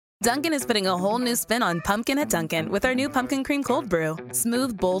Dunkin' is putting a whole new spin on pumpkin at Dunkin' with our new Pumpkin Cream Cold Brew.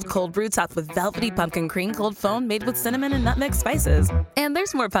 Smooth, bold cold brew topped with velvety pumpkin cream cold foam made with cinnamon and nutmeg spices. And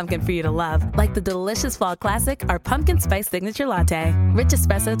there's more pumpkin for you to love, like the delicious fall classic, our Pumpkin Spice Signature Latte. Rich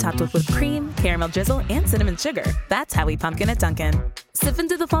espresso topped with whipped cream, caramel drizzle, and cinnamon sugar. That's how we pumpkin at Dunkin'. Sip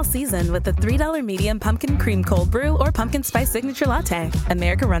into the fall season with the $3 medium Pumpkin Cream Cold Brew or Pumpkin Spice Signature Latte.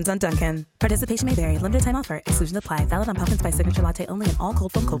 America runs on Dunkin'. Participation may vary. Limited time offer. Exclusions apply. Valid on Pumpkin Spice Signature Latte only in all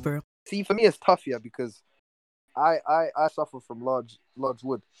cold foam cold brew. See, for me, it's tough here because I suffer from large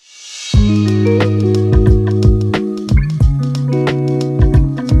wood.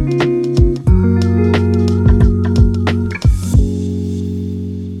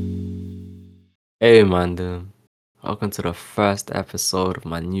 Hey man, welcome to the first episode of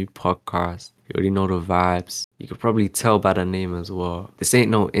my new podcast. You already know the vibes. You could probably tell by the name as well. This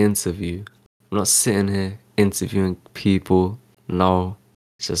ain't no interview. I'm not sitting here interviewing people. No,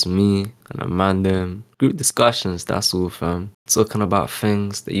 it's just me and Amanda. Group discussions, that's all, fam. Talking about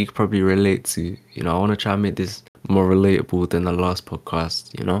things that you could probably relate to. You know, I want to try and make this more relatable than the last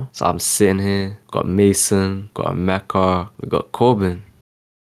podcast, you know? So I'm sitting here, got Mason, got Mecca, we got Corbin.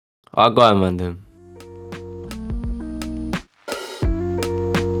 I got Amanda.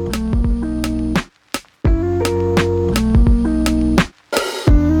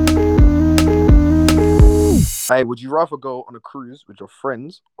 Hey, would you rather go on a cruise with your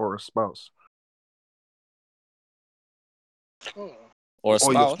friends or a spouse? Or a Or your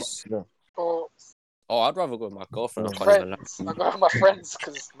spouse? Yeah. Or I'd rather go with my girlfriend. I can't even lie. friends. I go with my friends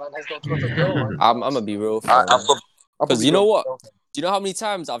because man has not got a girl. Man. I'm gonna be real, I'll fam. probably you know go what? with myself. Do you know how many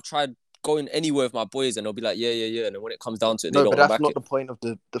times I've tried going anywhere with my boys and they'll be like, yeah, and then when it comes down to it, they No, don't but want to that's back not it. the point of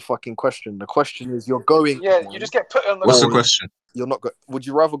the fucking question. The question is, you're going. Yeah, you just get put on the. What's the Or- question? You're not. Would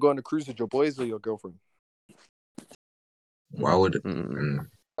you rather go on a cruise with your boys or your girlfriend? Why would it?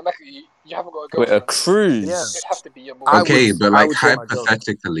 Like, you haven't got a Wait, a girlfriend. cruise? Yeah. It'd have to be your boy. I Okay, would- but I like would say my girl.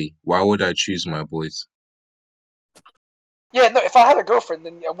 hypothetically, why would I choose my boys? Yeah, no. If I had a girlfriend,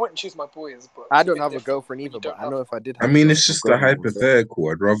 then I wouldn't choose my boys. But I it's don't bit have a different girlfriend when either, you but don't I have know one. if I did. I have mean, a it's just a girlfriend, I would say- hypothetical.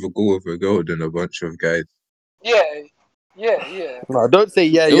 I'd rather go with a girl than a bunch of guys. Yeah. No, don't say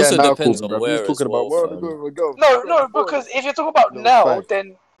yeah. It also Now, depends cool, on bro. where Just talking as well, about where to fam. go with a girl. No, because if you're talking about No, now, fact.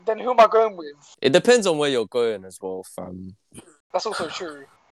 then who am I going with? It depends on where you're going as well, fam. That's also true.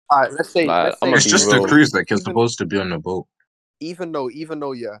 All right, let's say. Like, I'ma It's be just real. a cruise. Like you're Even- supposed to be on a boat. Even though,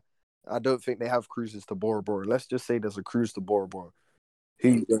 yeah, I don't think they have cruises to Bora Bora. Let's just say there's a cruise to Bora Bora. Who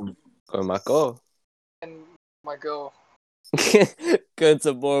you going? Go my girl. And my girl. Going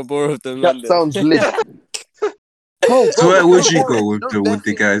to Bora Bora with the That London. sounds lit. Bro, So where would you Bora go Bora, with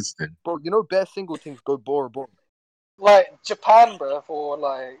the guys then? Bro, you know, bare single teams go Bora Bora. Like Japan, bruv, or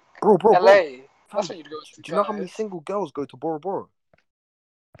like Bro. LA. That's what you'd go to. Do you know how many single girls go to Bora Bora?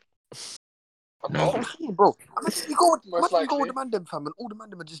 No. I'm saying, bro. Imagine you go with likely. the man them, fam, and all the man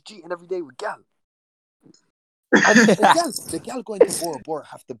them are just cheating every day with gal. And the gal going to Bora Bora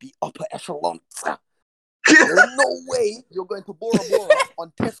have to be upper echelon. There's no way you're going to Bora Bora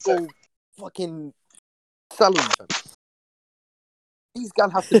on Tesco fucking salary, fam. These gal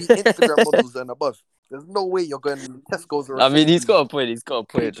have to be Instagram models and above. There's no way you're going to Tesco's or. I mean, he's got a point,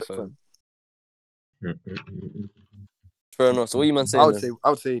 fam. Fair enough. So what you man saying? I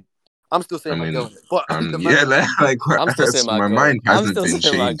would say, I'm still saying I my mean, girl. But the man, yeah, like I'm still saying my my girl. mind I'm hasn't still been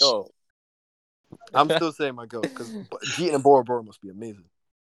saying my changed. girl. I'm still saying my girl because cheating in Bora Bora must be amazing.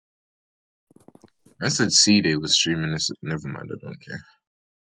 I said C-Day was streaming this. Never mind, I don't care.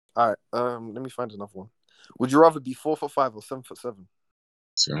 All right, let me find another one. Would you rather be 4'5" or 7'7"?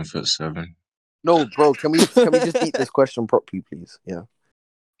 7'7". No, bro. Can we just eat this question properly, please? Yeah.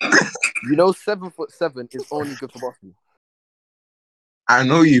 You know, 7'7" is only good for basketball. I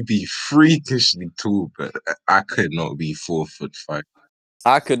know you'd be freakishly tall, but I could not be 4'5".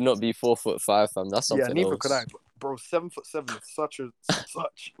 I could not be 4'5", fam. That's something Yeah, neither else. could I. But, bro, 7'7" is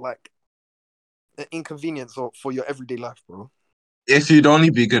such like an inconvenience for your everyday life, bro. If you'd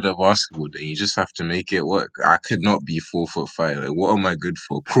only be good at basketball, then you just have to make it work. I could not be 4'5". Like, what am I good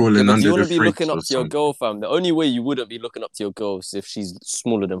for? Crawling Yeah, but do under you want the to be fridge looking or up to your something? girl, fam? The only way you wouldn't be looking up to your girl is if she's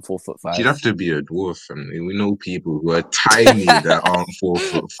smaller than 4'5". You'd have to be a dwarf, family. We know people who are tiny that aren't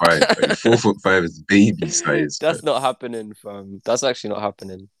 4'5". Like 4'5" is baby size. That's not happening, fam. That's actually not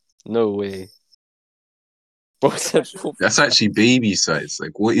happening. No way. Bro said 4'5". That's actually baby size.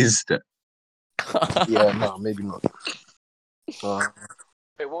 Like, what is that? Yeah, no, maybe not.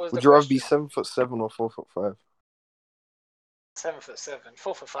 Wait, what was Would the you rather be question? 7'7" or 4'5"? 7'7".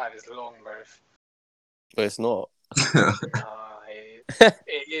 4'5" is long, bro. But it's not.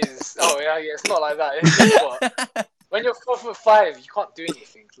 It is. Oh yeah, it's not like that. It's just what? When you're 4'5", you can't do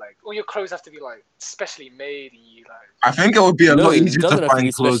anything. Like all your clothes have to be like specially made, and you like. I think it would be a No, lot it easier to doesn't have to find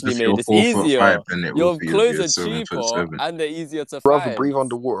be clothes specially if made. you're It's 4'5" easier. than it Your would be if clothes you're are cheaper 7'7". and they're easier to Rather find. breathe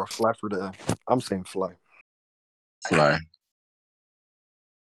underwater or fly through the air. I'm saying fly. Fly.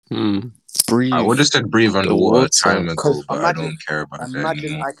 Breathe. I would have said breathe underwater a time ago, Because but I don't care about that imagine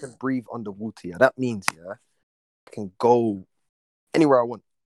anymore. I can breathe underwater. Yeah, that means I can go anywhere I want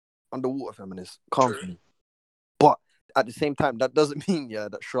underwater, fam, and it's calm for me. But at the same time, that doesn't mean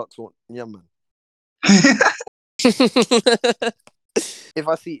that sharks won't. Yeah, man. If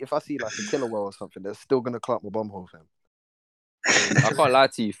I see like a killer whale or something, they're still gonna clamp my bumhole, fam. I can't lie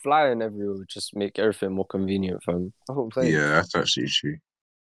to you. Flying everywhere would just make everything more convenient, fam. That's what I'm saying. Yeah, that's actually true.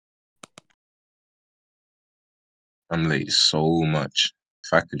 I'm late so much.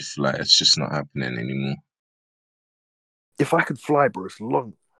 If I could fly, it's just not happening anymore. If I could fly, bro, it's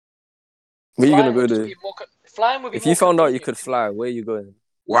long. Where you gonna Flying go would just to? be Flying would be If more you found out you convenient. could fly, where are you going?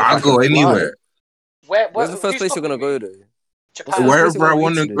 Well, I I go can fly. anywhere. Where's the first who's place you're gonna stopping go me? to? Japan. Where- Wherever I want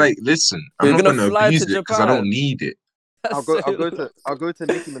want to, to do? like, listen, I'm You're not gonna gonna fly abuse to it because I don't Japan. need it. I'll go to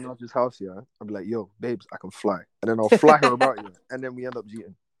Nicki Minaj's house, yeah. I'll be like, yo, babes, I can fly. And then I'll fly her about you. And then we end up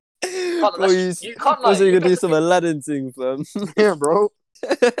cheating. Bro, you can't lie. You're gonna do some Aladdin thing, fam. Yeah, bro.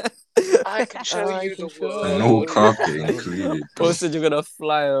 I can show you the world. No carpet included. Posted you're gonna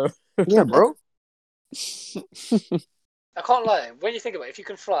fly her. Yeah, bro. I can't lie. When you think about it, if you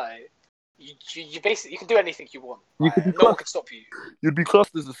can fly, you basically you can do anything you want. You could be no one can stop you. You'd be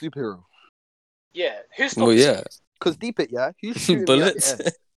classed as a superhero. Yeah, who's Well, stopping yeah. you? Because deep it, yeah. Who's shooting Bullets. me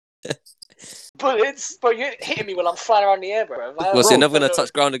at the end? Bullets, bro. You're hitting me while I'm flying around the air, bro. Well, so you're never gonna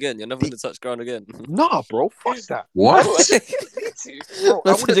touch ground again. You're never gonna touch ground again. Nah, bro. Fuck that. What? Bro,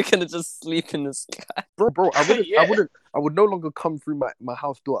 I So you're gonna just sleep in the sky. Bro, I wouldn't. Yeah. I would no longer come through my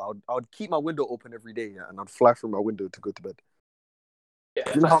house door. I would keep my window open every day, and I'd fly through my window to go to bed. Yeah.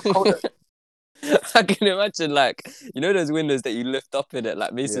 You know how cold it is? I can imagine, like, you know those windows that you lift up in it?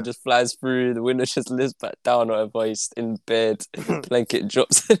 Like, Mason Yeah. just flies through, the window just lifts back down, or whatever, he's in bed, blanket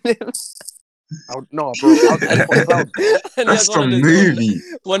drops on him. No, bro. I'll sleep on clouds. And he That's has one some of those little- movie.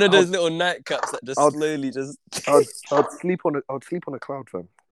 One of those little nightcaps that just I'll- slowly just... I'd sleep on a cloud, fam.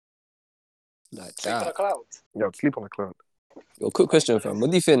 Like Sleep on a that. cloud. Yeah, I'd sleep on a cloud. Yo, quick question, fam.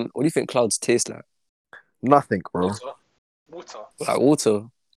 What do you think clouds taste like? Nothing, bro. Water. Like water?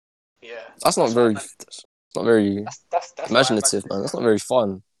 Yeah. That's not very That's imaginative, man. That's not very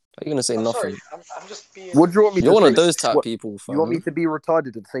fun. How are you gonna say I'm nothing? sorry. I'm just being. What do you want me You're to one say? of those type What- people, fam. You want me to be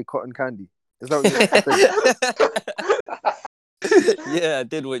retarded and say cotton candy? Is that what you want me to say? Yeah, I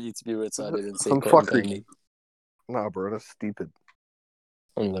did want you to be retarded and say Some cotton fuckery. candy. Nah, bro, that's stupid.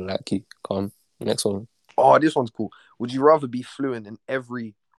 I'm gonna like you. Calm. Next one. Oh, this one's cool. Would you rather be fluent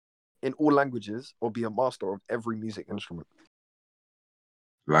in all languages or be a master of every music instrument?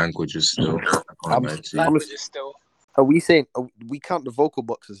 Languages still. I can't lie to you. Languages still. Are we saying we count the vocal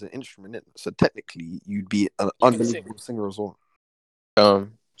box as an instrument? Innit? So technically, you'd be an can unbelievable singer as well.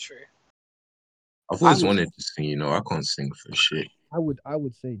 True. I've always wanted to sing, you know. I can't sing for shit. I would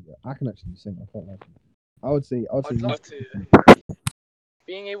say I can actually sing. I can't lie to you. I would say I'd love to.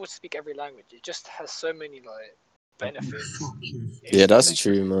 Being able to speak every language, it just has so many like benefits. Yeah, that's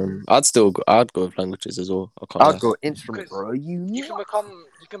true, man. I'd go with languages as well. I can't lie. I'd go instrument, bro. You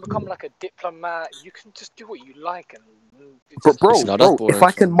can become like a diplomat. You can just do what you like, and But bro, Now that's boring, if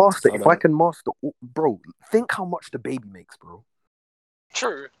I can fam. master, bro, think how much the baby makes, bro.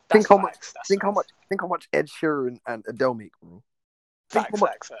 True. Think That's how much, facts, that's think how facts. much Ed Sheeran and Adele make, bro. Think Facts, how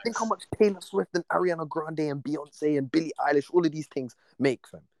much, facts, think how facts. much Taylor Swift and Ariana Grande and Beyonce and Billie Eilish, all of these things make,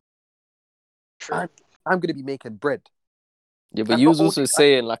 fam. True. I'm gonna be making bread. Yeah, but That's you not was all also you-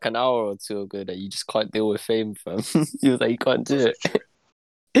 saying like an hour or two ago that you just can't deal with fame, fam. You was like, you can't do Also it.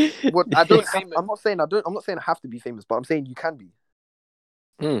 true. What I don't, Famous. I'm not saying I have to be famous, but I'm saying you can be.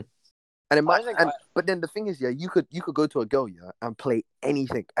 Hmm. And it might, think but then the thing is, yeah, you could go to a girl, yeah, and play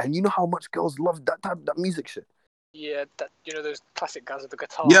anything, and you know how much girls love that music shit. Yeah, that those classic guys with the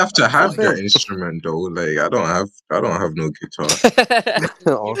guitar. You have to have saying. that instrument though. Like I don't have no guitar.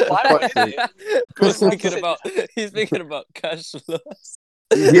 Oh, You for buy fuck's one, sake. innit? He's thinking about cash flows.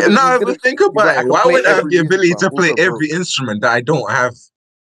 Yeah, no, He's but think he's about like, I it. can Why play would I have every the music, ability but to I'm play also every instrument that I don't have?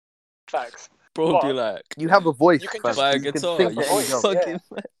 Facts. Bro, What? be like, You have a voice, You can fam. just buy a You can guitar. sing You to any girl. fucking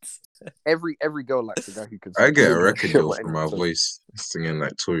mad. Every girl likes a guy who can sing. I get a Don't record shit deal what for anyone my says. voice singing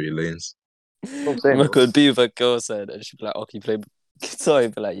like Tory Lanez. I'm saying, I bro. could be with a girl said, and she'd be like, "Oh, can you play guitar?"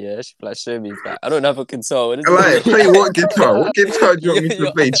 He'd be like, "Yeah." She'd be like, "Show me." He'd be like, "I don't have a guitar." What is it?" Like, play what guitar? What guitar do you want me to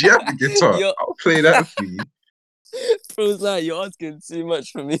Yo- play? Do you have a guitar? yo- I'll play that for you. Bro's like, you're asking too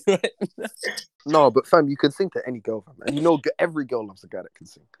much for me right now. No, but fam, you can sing to any girl, fam. And you know every girl loves a guy that can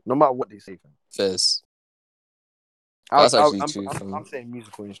sing. No matter what they say, fam. Fizz. That's actually true, I'm fam. saying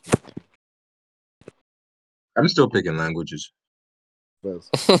musical instrument. I'm still picking languages. Fizz.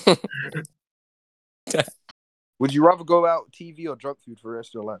 Would you rather go out TV or junk food for the rest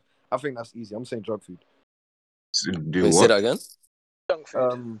of your life? I think that's easy. I'm saying junk food. So do Wait, say what? that again? Junk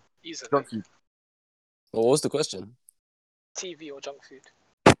food. Easily. Junk food. What was the question? TV or junk food.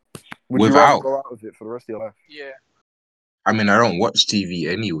 Would you rather Without? go out with it for the rest of your life? Yeah. I mean, I don't watch TV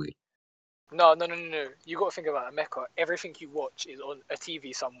anyway. No. You got to think about it, Mecca. Everything you watch is on a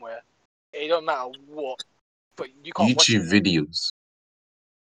TV somewhere. It don't matter what, but you can't watch YouTube it. videos.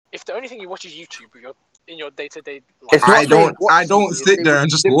 If the only thing you watch is YouTube, you're in your day-to-day life. It's not I saying watch don't TV, sit it's there saying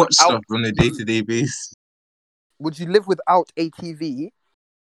and just live watch without- stuff on a day-to-day basis. Would you live without a TV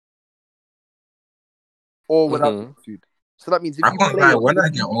or without Mhm. food? So that means if I you can't play, lie, on, when if I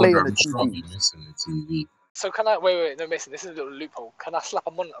you get play older, on the I'm sure I'll be TV, missing the TV. So can I wait? No, Mason. This is a little loophole. Can I slap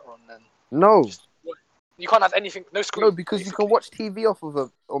a monitor on then? no, You can't have anything. No screen. no, because you can watch TV off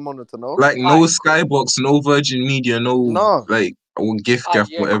of a monitor. No, Like no Alright, cool. Skybox, no Virgin Media, no No. like or gift gaff,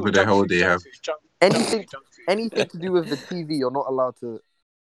 Yeah, whatever cool. the hell they have. anything to do with the TV, you're not allowed to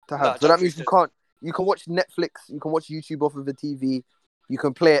have. Nah, So junk that means food you can't. You can watch Netflix. You can watch YouTube off of the TV. You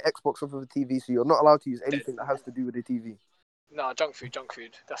can play an Xbox off of the TV. So you're not allowed to use anything that has to do with the TV. Nah, junk food.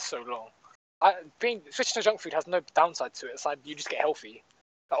 That's so long. Switching to junk food has no downside to it. It's like you just get healthy.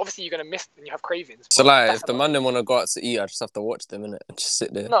 Like, obviously, you're gonna miss and you have cravings. So but like, that's if the about man didn't want to go out to eat, I just have to watch them innit? And just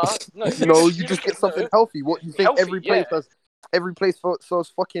sit there. No. No, you just get something healthy. What you think? Healthy, Every place sells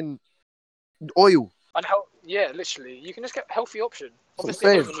fucking oil. Yeah, literally. You can just get a healthy option. That's what I'm Obviously,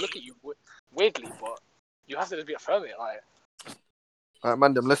 I'm not saying. gonna look at you weirdly, but you have to just be affirm it. Like, Alright,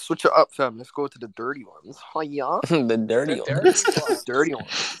 Mandem, let's switch it up, fam. Let's go to the dirty ones. Hiya. The dirty the one. dirty Dirty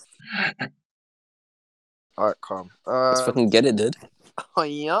ones. Alright, calm. Let's fucking get it, dude.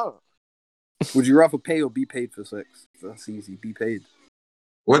 Hiya. Would you rather pay or be paid for sex? That's easy. Be paid.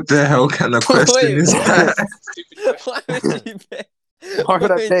 What the hell kind of question Wait, is what? that? Stupid question. Why would you pay? Why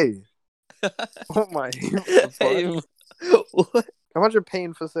would I Wait. pay? Oh my. Hey, what? Imagine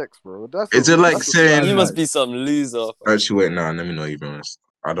paying for sex, bro. Is it like that's a saying- bad You must life. be some loser. Actually, wait, no, let me not even honest.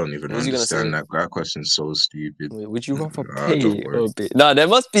 I don't even What was you gonna understand say? that. That question's so stupid. Wait, would you rather Nah, pay don't worry. or be? Nah, there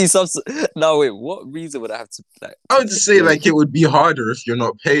must be some. No, wait. What reason would I have to like? I would just say like it would be harder if you're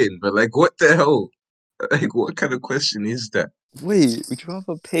not paying, but like what the hell? Like what kind of question is that? Wait, would you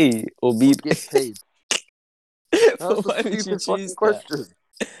rather pay or be Get paid. That's Why a would you stupid fucking choose question.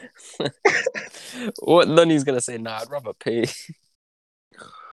 that? What Nunny's gonna say? Nah, I'd rather pay.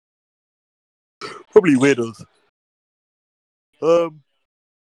 Probably weirdos.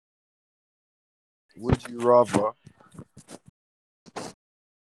 Would you rather?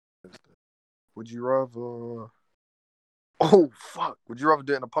 Would you rather? Oh fuck! Would you rather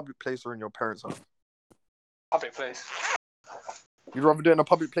do it in a public place or in your parents' house? Public place. You'd rather do it in a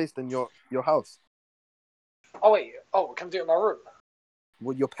public place than your house. Oh wait. Oh, can I do it in my room?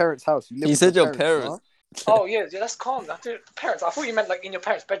 Well, your parents' house. You live He with said your parents. Oh yeah, that's calm. I do it parents. I thought you meant like in your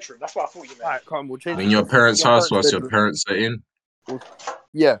parents' bedroom. That's what I thought you meant. Alright, come. We'll change. In your parents' house whilst your bedroom. parents are in.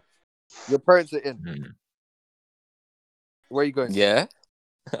 Yeah, your parents are in. Hmm. Where are you going? Yeah,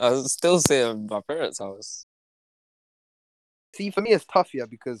 I was still saying my parents' house. See, for me, it's tough here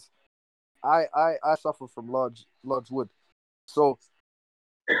because I suffer from large wood, so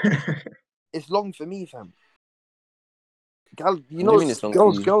it's long for me, fam. Gal, What do you mean it's long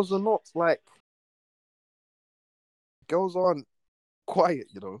for you? girls are not like girls aren't quiet,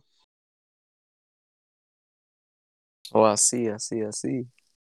 you know. Oh, I see.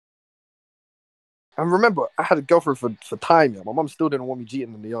 And remember, I had a girlfriend for time. Yeah, my mum still didn't want me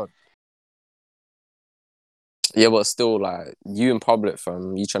cheating in the yard. Yeah, but still, like you in public,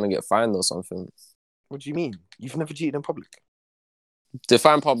 fam. You trying to get fined or something? What do you mean? You've never cheated in public?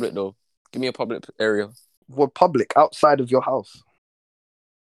 Define public though. Give me a public area. Well, public outside of your house.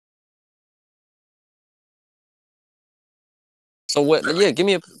 So what? Yeah, give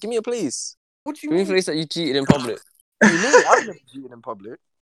me a place. What do you Give me a mean? place that you cheated in public. What do you mean? I've never cheated in public.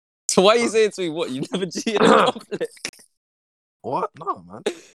 So why are you saying to me what you never cheated in public? What? No, man.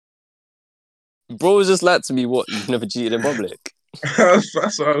 Bro was just like to me what you've never cheated in public. That's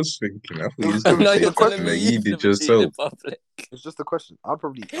what I was thinking. I thought you was No, gonna Now say you're telling something me that you you've did never cheated in yourself. public. It's just a question. I'll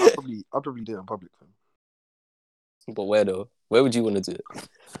probably do it in public. Fam. But where though? Where would you want to do it?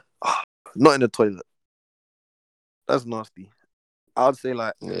 Not in the toilet. That's nasty. I'd say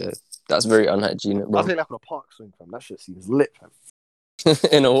like Yeah, that's very unhygienic, bro. I'd say like on a park swing, fam. That shit seems lit, fam.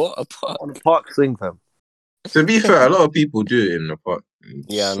 In a what? A park? On a park swing, fam. To be fair, a lot of people do it in the park.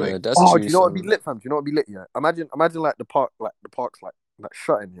 Yeah, It's no, like, that's Oh, true. do you know what would be fam. lit, fam? Do you know what would be lit? Yeah, imagine like the parks like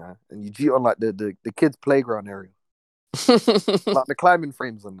shutting, yeah, and you cheat on like the kids' playground area, like the climbing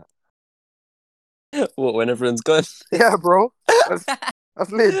frames and that. What, when everyone's gone? Yeah, bro,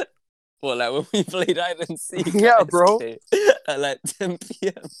 that's lit. What, like when we played hide and seek Yeah, at bro. SK at like 10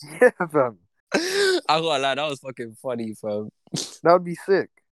 p.m. Yeah, fam, I can't lie, that was fucking funny, fam. that would be sick.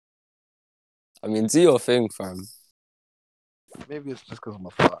 I mean, do your thing, fam. Maybe it's just because I'm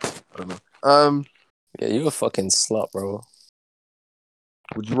a fat. I don't know. Yeah, you're a fucking slut, bro.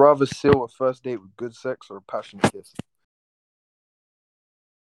 Would you rather seal a first date with good sex or a passionate kiss?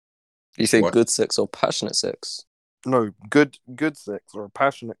 You say What? good sex or passionate sex? No, good sex or a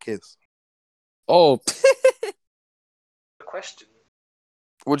passionate kiss. Oh, The question.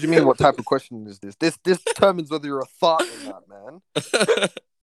 What do you mean? What type of question is this? This determines whether you're a fart or not, man.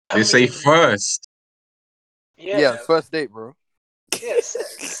 I they say mean, first. Yeah, first date, bro. Yeah,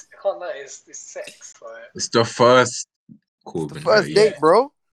 sex. I can't lie, it's sex. Like, It's the first. The Corbin, first yeah. date,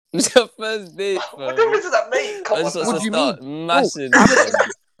 bro. it's your first date, what fam. difference does that make? Come I on, just now. want What to do you start mean? mashing.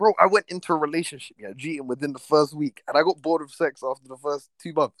 Bro, I went into a relationship, yeah, cheating within the first week, and I got bored of sex after the first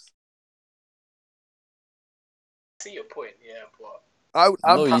 2 months. I see your point, yeah, but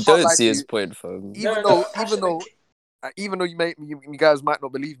No, you can't don't lie see to his you. point, fam. Even No, though you guys might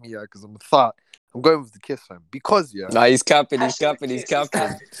not believe me, yeah, because I'm a thought. I'm going with the kiss, fam. Because yeah, Nah, he's capping. passionate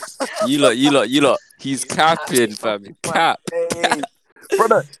kiss, You lot. He's capping, fam. Cap. Hey,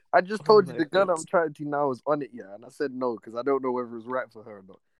 brother, I just told you my the girl God. I'm trying to now is on it, yeah, and I said no because I don't know whether it's right for her or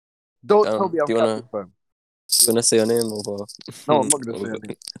not. Don't tell me I'm Do you wanna capping, fam. say your name or what? No, I'm not gonna say her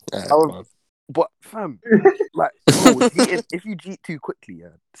name. Alright, I was- come on. But fam, like, bro, if you cheat too quickly, yeah,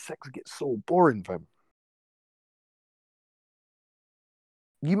 sex gets so boring, fam.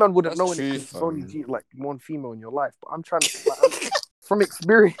 You man wouldn't That's know true, it because it's only fam. cheat like one female in your life. But I'm trying to, from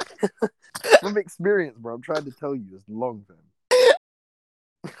experience, bro. I'm trying to tell you, it's long, fam.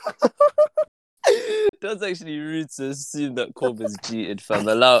 That's actually rude to assume that Corbin's cheated, fam.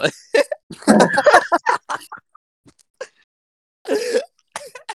 Allow it.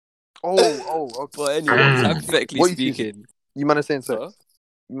 Okay. But anyway, hypothetically What are you choosing? speaking, You man are saying sex. huh?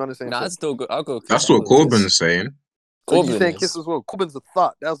 You man are saying Nah, I'd sex. still go. I'll go. Kiss. That's I'll what go kiss. Corbin's saying. So you Corbin saying is. kiss as well? Corbin's a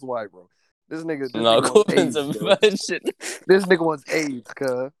thought. That's why, bro. This nigga No, wants Corbin's AIDS, a yo. virgin. This nigga wants AIDS,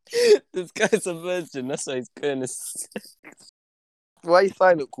 cuz. This guy's a virgin. That's why he's going to. Why are you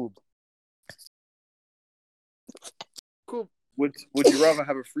silent, Cool? Cool. Would you rather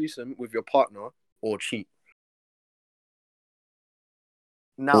have a threesome with your partner or cheat?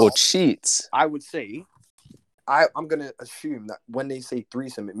 Now, Or cheat. I would say, I'm gonna assume that when they say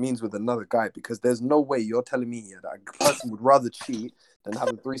threesome, it means with another guy because there's no way you're telling me here that a person would rather cheat than have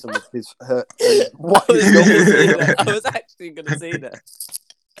a threesome with her. What I was is gonna your say woman? that. I was actually gonna say that.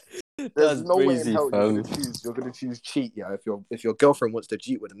 There's That's no way in crazy, hell fam. you're gonna choose cheat, yeah. If your girlfriend wants to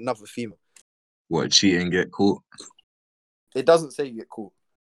cheat with another female, What, cheat and get caught? it doesn't say you get caught.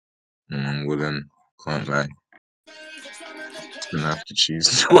 Well then, can't lie. Gonna have to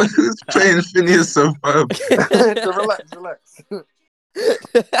choose. Who's playing Phineas and Ferb? Relax.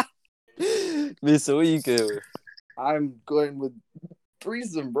 Mister, what you go with? I'm going with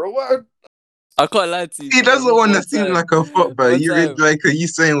threesome, bro. What? I can't lie to you. He fam. doesn't want to One seem time- like a fuck, but one you time- like, are you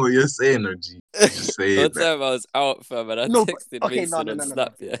saying what you're saying, or just say One it? Like, time I was out, fam, and I No, but- texted okay, Mason no. on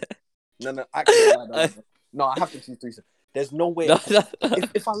Snap, yeah. No. Actually, no. I have to choose threesome. There's no way. No.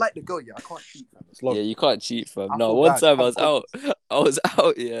 If I like the girl, yeah, I can't cheat, man. It's long. Yeah, you can't cheat, fam. I No, feel one bad. time I I was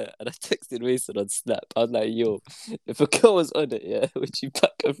out, yeah, and I texted Mason on Snap. I was like, yo, if a girl was on it, yeah, would you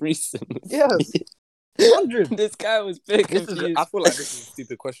pack a threesome? with Yes. me?" 100. This guy was big I confused. feel like this is a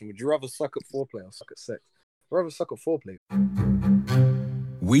stupid question. Would you rather suck at foreplay or suck at sex? I'd rather suck at foreplay.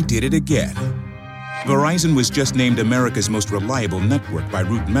 We did it again. Verizon was just named America's most reliable network by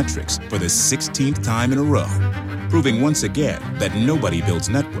RootMetrics for the 16th time in a row, proving once again that nobody builds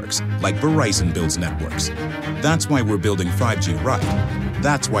networks like Verizon builds networks. That's why we're building 5G right.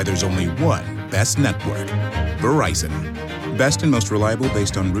 That's why there's only one best network, Verizon. Best and most reliable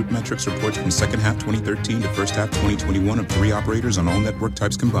based on RootMetrics reports from second half 2013 to first half 2021 of 3 operators on all network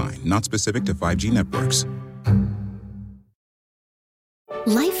types combined, not specific to 5G networks.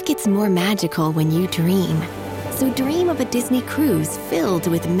 Life gets more magical when you dream. So dream of a Disney cruise filled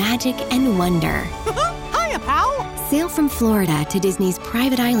with magic and wonder. Hiya, pal! Sail from Florida to Disney's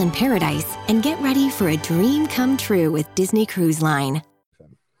private island paradise and get ready for a dream come true with Disney Cruise Line.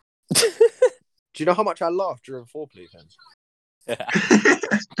 Do you know how much I laugh during foreplay, fam?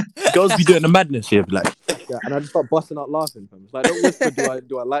 Girls be doing the madness here, like, yeah, and I just start busting out laughing, fam. It's like, don't whisper,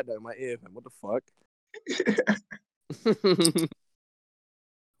 do I like that in my ear, fam? What the fuck?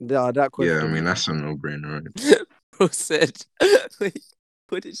 That Yeah, question. I mean that's a no-brainer, right? Bro said, wait,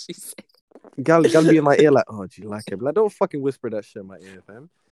 what did she say? Gal be in my ear like, oh, do you like it? Like, don't fucking whisper that shit in my ear, fam.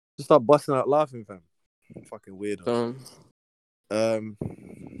 Just start busting out laughing, fam. Fucking weirdo.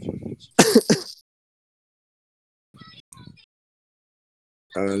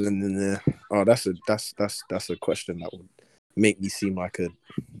 Oh, that's a question that would make me seem like a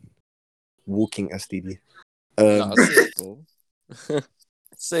walking STD. Nah, say it, bro.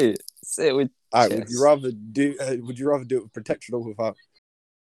 Say it with Alright, chest. would you rather do it with protection or without?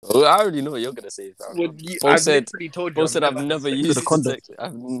 Oh, I already know what you're gonna say, fam. Paul said I've never used protection.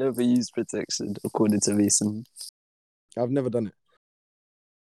 I've never used protection, according to Mason. I've never done it.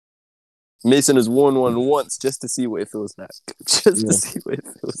 Mason has worn one once just to see what it feels like. Just to see what it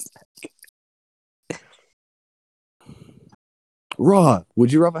feels like. Raw,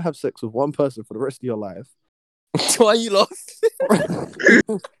 would you rather have sex with one person for the rest of your life? Why are you laughing?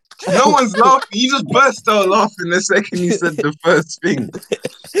 No one's laughing. You just burst out laughing the second you said the first thing.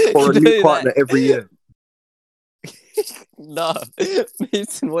 Or a new partner every year? Nah,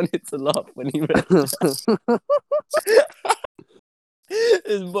 Mason wanted to laugh when he read that.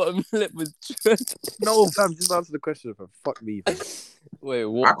 His bottom lip was tripped. No, fam, just answer the question, fam. Fuck me, fam. Wait,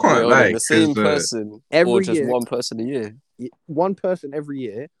 what? I can't lie, the same 'cause, person every or just year- one person a year? One person every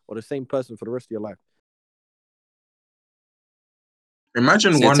year, or the same person for the rest of your life?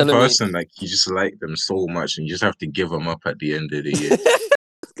 Imagine So you're one telling me- person like you just like them so much and you just have to give them up at the end of the year. I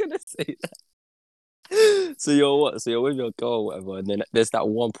was gonna say that. So you're what? So you're with your girl or whatever, and then there's that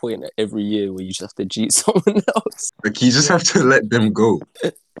one point every year where you just have to cheat someone else. Like you just have to let them go.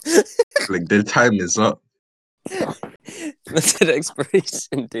 Like their time is up. That's an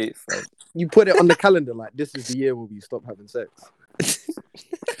expiration date, fam. You put it on the calendar like this is the year where we stop having sex.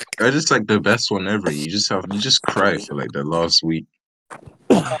 I just like the best one ever. You just cry for like the last week.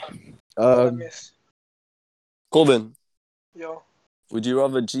 Miss. Corbin, Yo. would you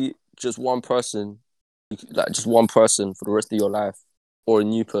rather cheat just one person, like just one person for the rest of your life, or a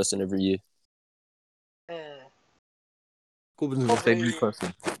new person every year? Corbin's the same new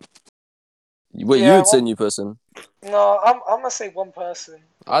person. Wait, Yeah, you would say well- new person? No, I'm gonna say one person.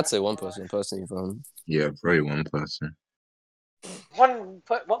 I'd say one person personally, fam. Yeah, probably one person. One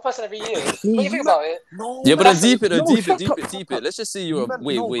person every year. Me, When you think about it, No, Yeah, but then that's- deep it. shut up. Let's just say you're Man,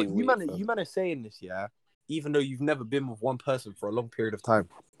 wait. you man are saying this, yeah, even though you've never been with one person for a long period of time.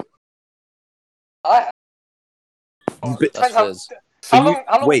 I. You bit- Depends So how you- long?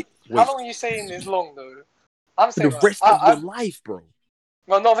 How long? wait. How long are you saying is long though? I'm For saying the like, rest of your life, bro.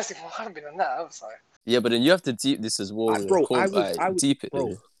 Well, no, obviously I haven't been on that. I was like, Yeah, but then you have to deep this as well. Bro, I would, deep it.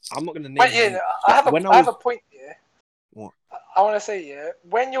 bro. I'm not gonna name. wait, yeah, I have a point here. What? I want to say, yeah,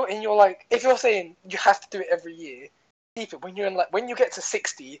 when you're in your like, if you're saying you have to do it every year, keep it. When you're in like, when you get to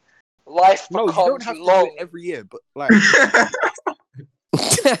 60, life No, you becomes don't have to long. do it every year, but like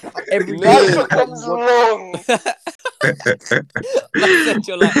every No. day Life becomes long. I said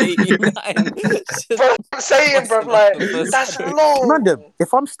you're like 89. Bro, I'm saying, bro, like that's long. Man, them,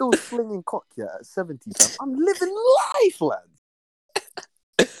 if I'm still slinging cock at 70, fam, I'm living life, lads.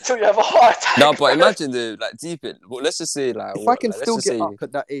 Till you have a heart attack. No, but imagine the like deep it. Well, let's just say like If I can let's still just get say, up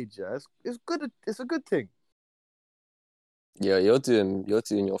at that age, yeah, it's good. It's a good thing. yeah, you're doing your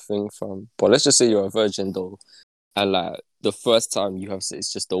thing, fam. But let's just say you're a virgin though, and like the first time you have sex,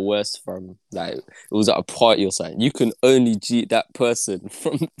 it's just the worst, fam. Like it was at a party or something. You can only cheat that person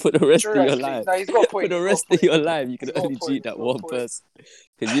for the rest True, of your actually. life. No, he's got a point. For the he's got a rest of point. your life, you can He's got a only point, cheat that he's got a one point. person.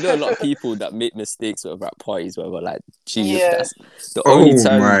 Because you know a lot of people that make mistakes with at parties, where we're like, Jesus, Yeah. that's the only Oh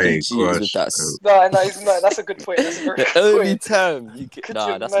time you my can cheat is with gosh. that. No, that's a good point. That's a very The good only point. time you can. Could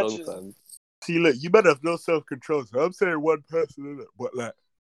Nah, you that's imagine? long term. See, look, you better have no self-control. So I'm saying one person, innit? But like,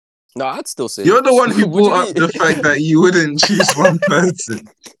 No, I'd still say You're the one who What do you brought up mean? the fact that you wouldn't choose one person.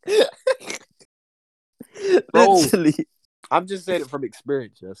 Bro. Literally. I'm just saying it from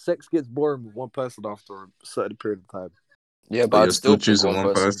experience. Yeah, sex gets boring with one person after a certain period of time. Yeah, But I'd you're still pick choosing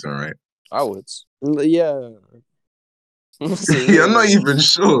one person, right? I would. Yeah. So, You're not even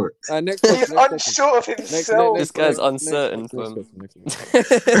sure. Next question. He's next question. unsure of himself. This guy's bro. uncertain, next fam. question,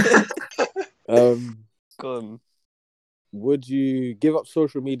 next question. Go on. Would you give up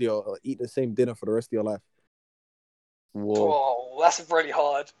social media or eat the same dinner for the rest of your life? Whoa. Oh, that's really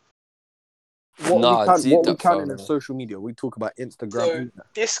hard. Nah, What deep we that counting fam. as social media? We talk about Instagram. So,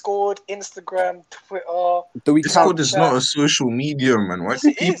 Discord, Instagram, Twitter. Do we Discord count? is not a social media, man. Why Yes, do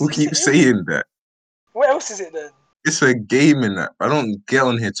it people is. keep Yes, it saying that? What else is it then? It's a gaming app. I don't get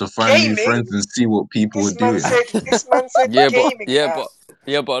on here to find new Gaming? friends and see what people are doing. This man said Yeah, gaming app.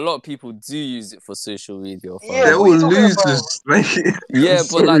 Yeah, but a lot of people do use it for social media. Fam. Yeah, They're what are you all talking losers. Like, Yeah, I'm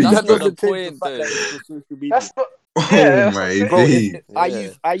but like sorry. that's That not the doesn't change the point, fact though. that it's for social media. That's not. Oh Yeah, that's what my I'm saying. Bro,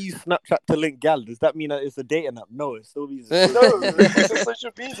 day. I use Snapchat to link gal. Does that mean that it's a dating app? No, it still means No, it's a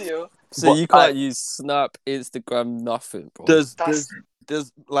social media. So But you can't use Snap, Instagram, nothing, bro. does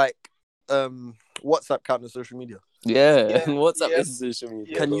like WhatsApp count as social media? Yeah, Yeah, WhatsApp yeah. is social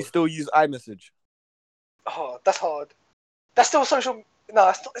media. Yeah. Can bro. you still use iMessage? Oh, that's hard. That's still social. No,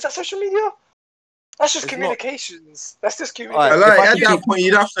 is that social media? That's just It's not. communications. That's just I communications. Alright, like if I at that point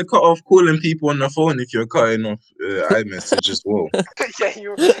you'd have to cut off calling people on the phone if you're cutting off iMessage as well. Yeah,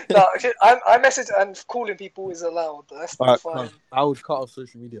 you. No, I message and calling people is allowed. That's still fine. I would cut off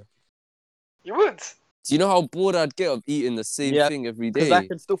social media You would. Do you know how bored I'd get of eating the same Yeah, thing every because I day?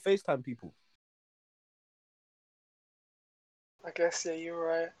 can still FaceTime people. I guess. Yeah, you're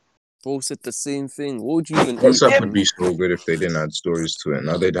right. Bro said the same thing. What would you even eat? WhatsApp Yeah. would be so good if they didn't add stories to it.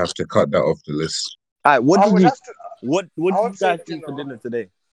 Now they'd have to cut that off the list. Alright, what I did would you have to. what I did you would say guys eat for dinner. dinner today?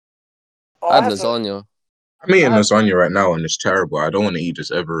 Oh, I I had had to. lasagna. I'm eating I had- lasagna right now and it's terrible. I don't want to eat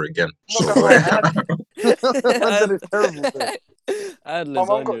this ever again. Not So gonna lie, like, That is terrible. Man. I had My mum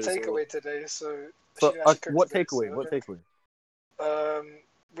lasagna got as well. takeaway today, so So, she didn't actually cook what today, takeaway? so- What takeaway?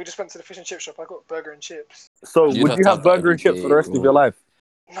 We just went to the fish and chip shop. I got burger and chips. So, You'd would have you to have have that burger every and chips for the day, rest of bro. your life?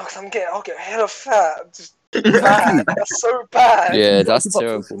 No, because I'll get hella fat. Just bad. That's so bad. Yeah, that's Keep up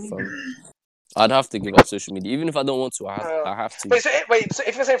terrible, social media. fam. I'd have to give up social media. Even if I don't want to, I have to. Wait, so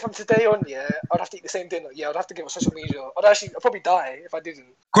if you're saying from today on, yeah, I'd have to eat the same dinner. Yeah, I'd have to give up social media. I'd probably die if I didn't.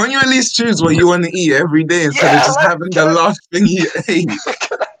 can't you at least choose what you want to eat every day instead of Yeah, just like, having the last thing you ate?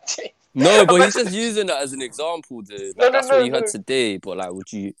 No, but he's Imagine- just using that as an example, dude. No, Like, no, that's what no, you had no. today. But like,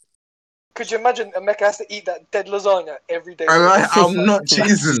 would you? Could you imagine Emeka has to eat that dead lasagna every day? I'm not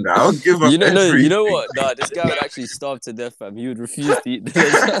choosing that. I'll give up You know, no, everything. you know what? Nah, this guy would actually starve to death, fam. He would refuse to eat the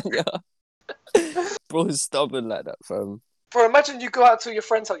lasagna. Bro is stubborn like that, fam. Bro, imagine you go out to your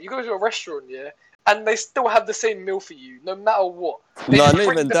friend's house. You go to a restaurant, yeah, and they still have the same meal for you, no matter what. They Nah, just not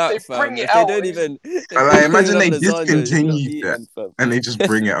bring even they that, bring fam. it If out. they don't even, if And they I don't imagine even they have lasagna, you're not discontinued that eating, fam. and they just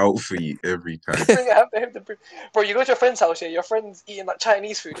bring it out for you every time. Bring it out. They have to bring... Bro, you go to your friend's house, yeah, your friend's eating like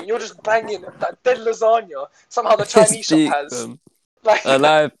Chinese food, and you're just banging that dead lasagna. Somehow the Chinese shop Steak, has. fam. Like,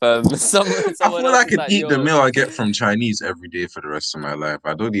 Alive, fam. Someone I else feel I is could like, eat the yo. meal I get from Chinese every day for the rest of my life.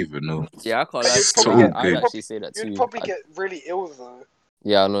 I don't even know. Yeah, I can't And lie you'd to probably you. get- I'd you'd actually say that too. you'd probably get really ill though.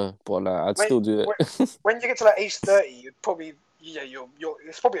 Yeah, I know, but like, I'd Wait, still do it. When you get to like age 30, you'd probably you're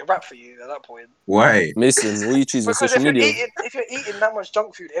it's probably a wrap for you at that point. Why? Mason, what are you choosing? Because Social media? if you're eating that much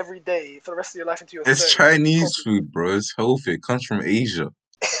junk food every day for the rest of your life into your It's 30s, Chinese food, bro. It's healthy. It comes from Asia.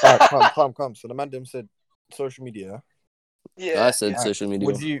 Alright, calm. So the man them said social media. Yeah, I said yeah. social media.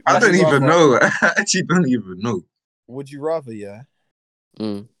 Would you? I would don't you even rather- know. I actually don't even know. Would you rather, yeah,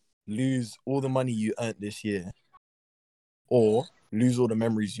 Mm. lose all the money you earned this year, or lose all the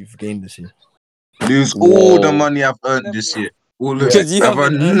memories you've gained this year? Lose all the Whoa. money I've earned this year. All of Because it. you I've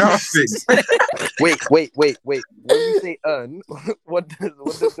haven't earned earned nothing. Wait. When you say earn, what do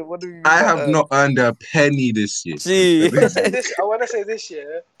you mean? I by have earn? not earned a penny this year. Gee. I want to say this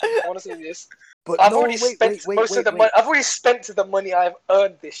year. I want to say this. But I've no, already spent most of the money. I've already spent the money I've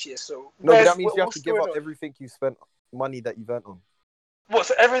earned this year. So No, but that means you have what's to give going up on? everything you spent money that you've earned on. What?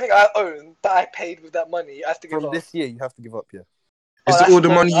 So everything I own that I paid with that money, I have to give From up. this year, you have to give up, yeah. Oh, Is it that's all the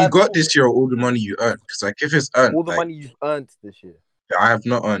cool. money you I'm got cool. this year or all the money you earned? Because like if it's earned, All the like, money you've earned this year. I have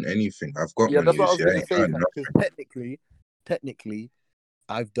not earned anything. I've got Yeah, money that's what I was this year. I gonna ain't say. earned nothing. Because technically,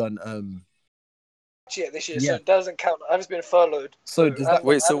 I've done Yeah, this year, Yeah. so it doesn't count. I've just been furloughed. So does that-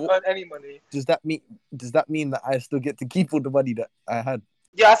 Wait, I so haven't earned any money? Does that mean that I still get to keep all the money that I had?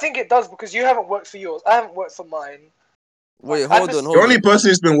 Yeah, I think it does because you haven't worked for yours. I haven't worked for mine. Wait, I've hold just- on, The hold only on. person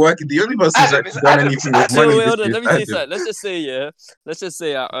who's been working, the only person who's Adam, actually it's done Adam, anything it's with Adam. money So wait, this hold on. year Let is me say Adam. something. Let's just say, yeah. Let's just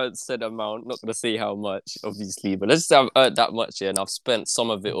say I earned said amount. Not gonna say how much, obviously, but let's just say I've earned that much, yeah, and I've spent some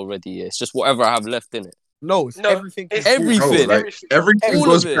of it already. Yeah, it's just whatever I have left in it. No, it's No, everything. it's Everything. No, like everything All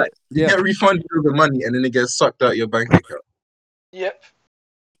goes of back. it. You Yeah. get refunded all the money and then it gets sucked out your bank account. Yep.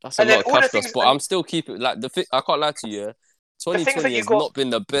 That's a And then lot of all the cash things- loss, but I'm still keeping like I can't lie to you. Yeah. things that 2020 you has got- not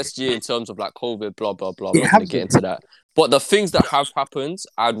been the best year in terms of like COVID, blah blah blah. It I'm not gonna hasn't. get into that. But the things that have happened,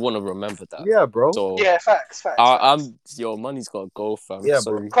 I'd want to remember that. Yeah, bro. So Yeah, facts. your money's gotta go, fam. Yeah,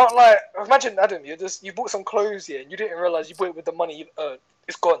 Sorry. Can't lie. Imagine Adam, you bought some clothes here and you didn't realize you bought it with the money you earned.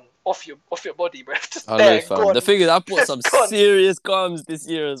 It's gone off your body, bro. Just I there, know, fam. gone. The thing is, I bought It's some gone. serious gums this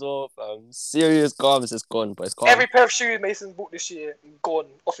year as well, fam. Serious gums is gone, but it's calm. Every pair of shoes Mason bought this year gone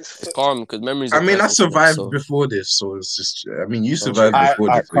off his It's foot. calm because memories. I are mean, I precious, fam, survived so- before this, so it's just. I mean, you Don't survived you?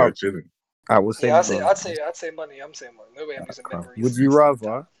 before I this, so you're can't. chilling. I will say. Yeah, I'd say money. I'm saying money. No way I'm using memories. Would you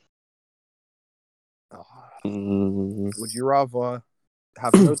rather? Mm. Would you rather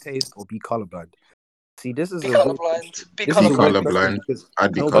have no taste or be colorblind? See, this is Be a weird colorblind. question. Be This is a weird colorblind. question colorblind. because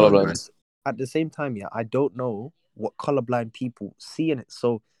I'd be no, colorblind. at the same time, yeah, I don't know what colorblind people see in it.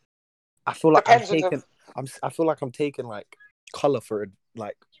 So I feel like Depends on the. I feel like I'm taking like color for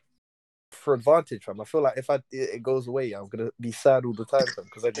advantage, fam. I feel like if it goes away, I'm gonna be sad all the time, fam,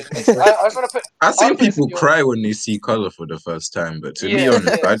 because I just I was gonna put. I've seen I'll put this in people your. cry when they see color for the first time, but to be Yeah,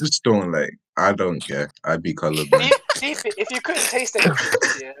 honest, yeah. I just don't like. I don't care. I'd be colorblind. If you couldn't taste any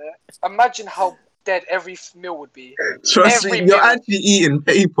foods, yeah, imagine how dead every meal would be. Trust Every me, you're meal. actually eating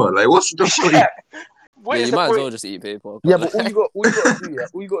paper. Like, what's the point? Yeah. What Yeah, is you the might as point? well just eat paper. Yeah, but all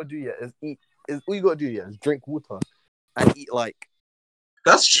you got to do, is drink water and eat like.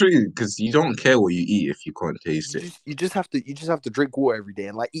 That's true because you don't care what you eat if you can't taste it. You just have to drink water every day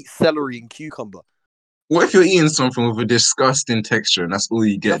and like eat celery and cucumber. What if you're eating something with a disgusting texture and that's all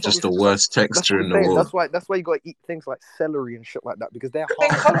you get, That's what just the I'm- worst That's texture what in I'm the saying. world? That's why you gotta eat things like celery and shit like that because they're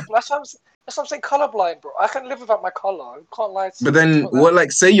Saying hard. that's what I'm saying. Colorblind, bro. I can live without my color. I can't lie to you. But then, It's not that- what?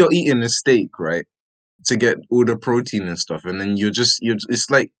 Like, say you're eating a steak, right? To get all the protein and stuff, and then it's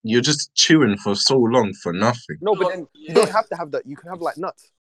like you're just chewing for so long for nothing. No, but then you don't have to have that. You can have like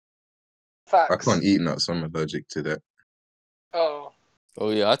nuts. I Facts. can't eat nuts. I'm allergic to that. Oh. Oh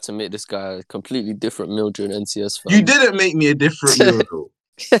yeah, I had to make this guy a completely different meal during NCS. You didn't make me a different meal though.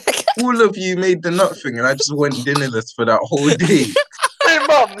 All of you made the nut thing, and I just went dinnerless for that whole day.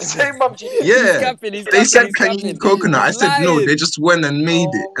 Same mum, GD. Yeah, they said, "Can you eat coconut?" I said, "No." They just went and made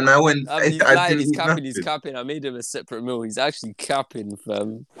it, and I went. He's I lying, didn't he's eat capping, he's nothing. capping. I made him a separate meal. He's actually capping,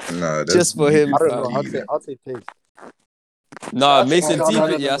 fam. No, Just for him, I don't fam. know. I'll say taste. Nah, No, Mason, no, deep no,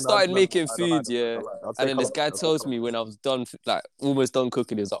 it. Yeah, I started making I food, yeah. And then this guy tells me when I was done, like almost done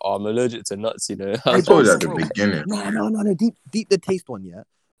cooking, he was like, "Oh, I'm allergic to nuts," you know. I told you at the beginning. No. Deep the taste one, yeah,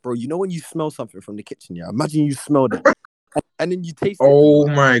 bro. You know when you smell something from the kitchen, yeah. Imagine you smelled it, and then you taste it. Oh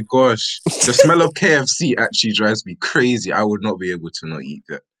my gosh, the smell of KFC actually drives me crazy. I would not be able to not eat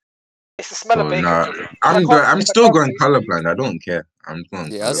that. It's the smell of bacon. Nah, for me. I'm still going colorblind. I don't care. I'm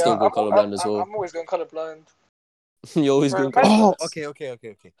going. Yeah, I still go colorblind as well. I'm always going colorblind. You're always going Oh, colorblind.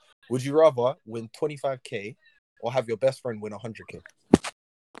 okay. Would you rather win 25k or have your best friend win 100k?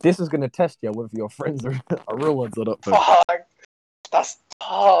 This is gonna test you whether your friends are real ones or not. Fuck, that's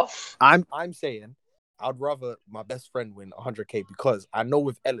tough. I'm saying I'd rather my best friend win 100k because I know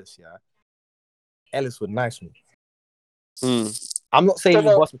with Ellis, yeah, Ellis would nice me. I'm not saying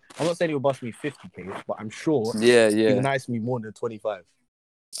he'll bust me. I'm not saying he'll bust me 50k, but I'm sure. Yeah. He'll nice me more than 25.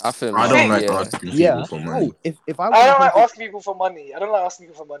 I think I don't like asking people for money. If I don't like asking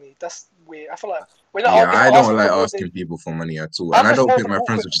people for money. That's weird. I feel like we're not. Yeah, I don't like people asking people for money at all, and I don't think my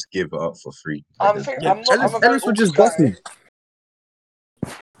friends would just give it up for free. I'm not. Ellis would just bust me.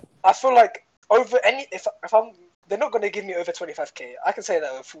 I feel like over any if I'm they're not going to give me over 25k. I can say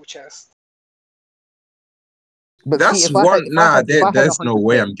that with full chest. But that's see, there's no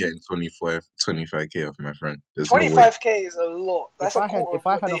way I'm getting 25k off my friend. There's 25k is a lot. That's if I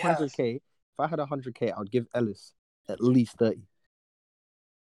had 100k, I would give Ellis at least 30.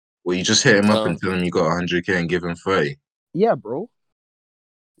 Well, you just hit him up and tell him you got 100k and give him 30. Yeah, bro.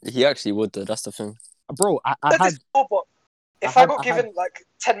 He actually would though. That's the thing, bro. If I got given like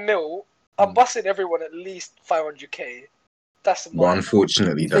 10 mil, I'm busting everyone at least 500k. That's the well,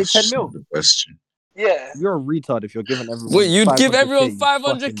 unfortunately, that's 10 mil? the question. Yeah. You're a retard if you're giving everyone. Wait, you'd give everyone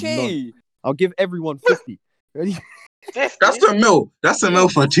 500k? I'll give everyone 50. Ready? That's a mil. That's a mil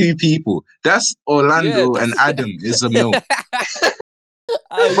for two people. That's Orlando and Adam is a mil.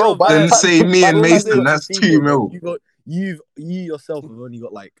 Bro, then say me and Mason, that's 2 mil. You yourself have only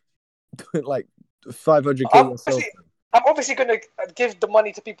got like 500k yourself. I'm obviously gonna give the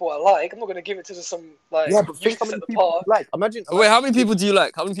money to people I like. I'm not gonna give it to just some like. Yeah, but think how many people you like. Imagine. Wait, how many people do you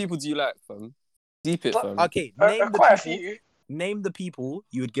like? Fam? Deep it, fam. Okay, name the people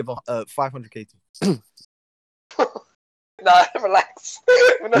you would give 500k to. Nah, relax.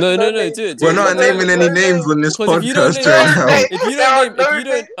 No, do it. We're not naming any names on this podcast right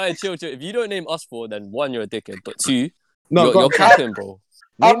now. If you don't name us four, then one, you're a dickhead. But two, you're capping, bro.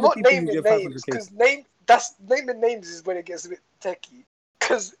 I'm not naming names because naming names is when it gets a bit techie.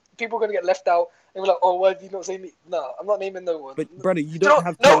 Because people are gonna get left out and be like, "Oh, why did you not say me?" No, I'm not naming no one. But brother, you don't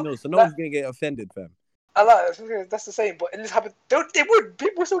have 10 mil, so no one's gonna get offended, fam. I like that's the same, but in this happen, they would.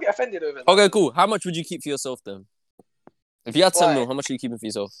 People still get offended over that. Okay, cool. How much would you keep for yourself then? If you had 10 mil, how much are you keeping for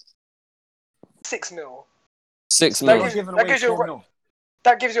yourself? 6 mil. 6 mil.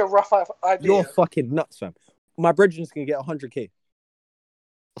 That gives you a rough idea. You're fucking nuts, fam. My brethren's gonna get 100k.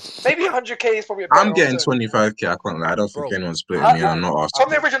 Maybe 100k is probably a I'm better getting alternative. 25k. I can't lie. I don't think Bro, anyone's splitting me. I'm not asking.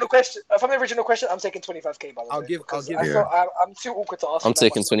 From the original question, I'm taking 25k. By the way, because I feel I'm too awkward to ask. I'm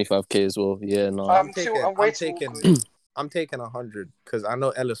taking 25k as well. Yeah, no. I'm way too awkward. I'm taking 100 because I know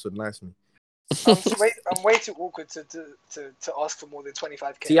Ellis would nice me. I'm way too awkward to ask for more than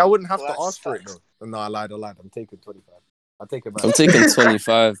 25k. See, I wouldn't have to ask for it though. No, I lied. I'm taking 25. I'll take it back. I'm taking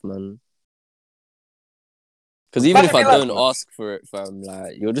 25, man. Because even if I don't ask for it, fam,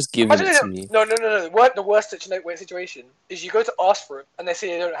 like, you're just giving it to me. No. The worst situation is you go to ask for it and they say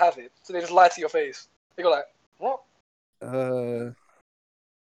they don't have it, so they just lie to your face. They go like, what?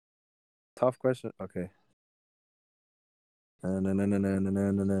 Tough question. Okay. I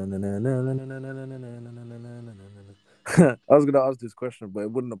was gonna ask this question, but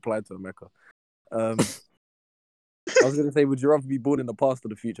it wouldn't apply to America. I was gonna say, would you rather be born in the past or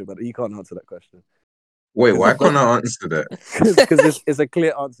the future? But you can't answer that question. Wait, why can't I answer that? Because it's a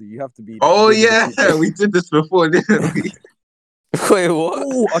clear answer. You have to be. Oh yeah, we did this before, didn't we? Wait, what?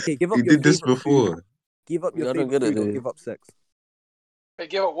 Ooh, okay, give up. We did this before. Food. Give up your favorite food or give up sex. Wait,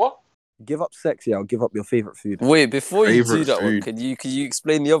 give up what? Give up sex, yeah. I'll give up your favorite food. Wait, before you do that food. one, can you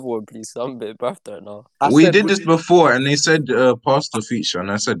explain the other one, please? I'm a bit baffed right now. We did this before, and they said past or future,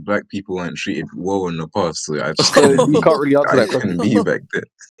 and I said black people weren't treated well in the past, so I just you can't really answer that question. Be back then.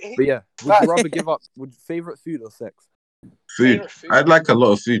 But yeah, would you rather give up favorite food or sex? Food. I'd like a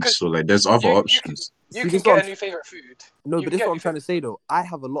lot of food, so like there's other options. You can get a new favorite food. No, but this is what I'm trying to say though. I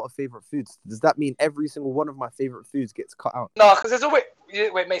have a lot of favorite foods. Does that mean every single one of my favorite foods gets cut out? No, because there's always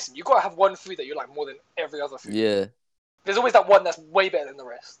wait, Mason. You gotta have one food that you like more than every other food. Yeah. There's always that one that's way better than the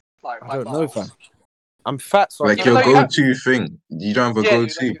rest. Like I don't know, fam. I'm fat, so like your go-to thing. You don't have a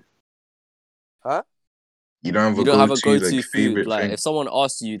go-to. Huh? You don't have a go-to food. Like, thing. if someone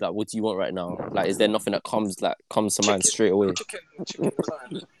asks you, like, what do you want right now? Like, is there nothing that comes to mind straight away? Chicken.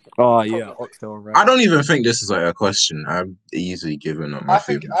 Oh yeah, oxtail wrap. I don't even think this is like a question. I'm easily giving up my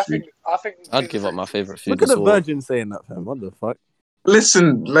favorite food. I think I'd give up my favorite food. Look at the virgin saying that, fam. What the fuck?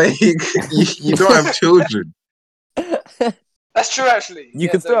 Listen, like you don't have children. That's true, actually. You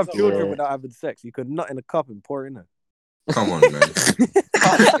can still have children without having sex. You could nut in a cup and pour in it. Come on, man.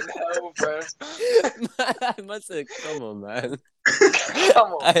 Hell, bro. I said, come on, man.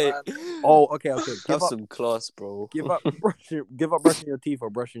 Come on, man. Oh, okay. Have some class, bro. Give up brushing your teeth or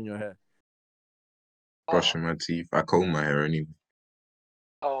brushing your hair. Brushing my teeth. I comb my hair anyway.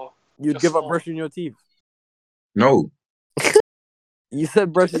 Oh. You'd give up brushing your teeth? No. You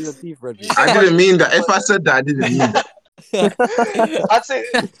said brushing your teeth, Reggie. I didn't mean that. If I said that, I didn't mean that. I'd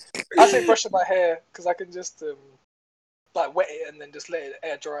say brushing my hair because I can just like wet it and then just let it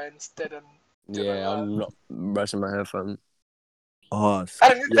air dry instead. I'm not brushing my hair, fam. Oh,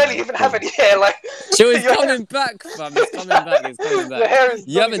 I don't even have any hair. Like, it's coming back, fam. It's coming back. The hair is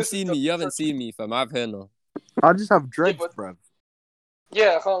you haven't seen me, fam. I have hair now. I just have dreads, bruv.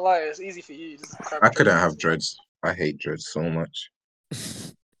 Yeah, I can't lie. It's easy for you. I couldn't have dreads. I hate dreads so much.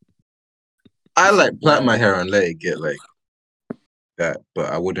 I like plait my hair and let it get like that, but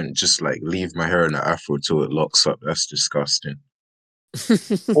I wouldn't just like leave my hair in an afro till it locks up. That's disgusting.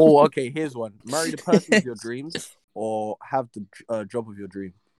 Oh, okay. Here's one: marry the person of your dreams, or have the job of your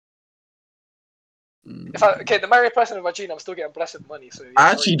dream. The marry a person of my dream, I'm still getting blessed with money. So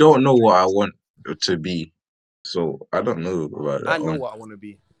I actually don't know what I want to be, so I don't know about that. I know what I want to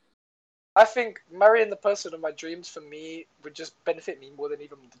be. I think marrying the person of my dreams for me would just benefit me more than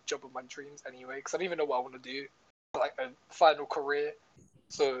even the job of my dreams anyway, because I don't even know what I want to do, like a final career.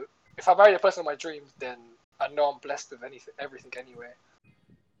 So if I marry the person of my dreams, then I know I'm blessed with everything anyway.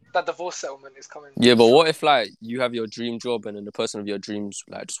 That divorce settlement is coming. Yeah, but what if like you have your dream job and then the person of your dreams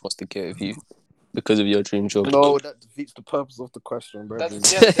like just wants to get with you because of your dream job? No, that defeats the purpose of the question, bro. Come on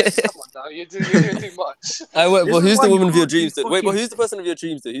now, you're doing too much. But who's the woman of your dreams? Wait, but who's the person of your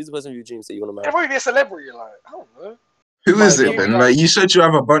dreams? Who's the person of your dreams that you want to marry? It might be a celebrity, like I don't know. Who is it then? Like you said, you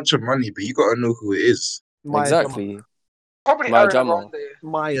have a bunch of money, but you gotta know who it is. Exactly. Probably Ariana Grande.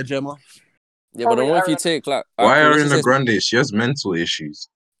 Maya Gemma. Yeah, but what if you take like? Why Ariana Grande? She has mental issues.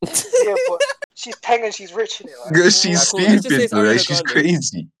 Yeah, but she's peng and she's rich in it. Like, because she's stupid, bro. She's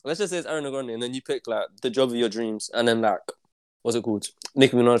crazy. Let's just say it's Ariana Grande, and then you pick like the job of your dreams, and then like, what's it called?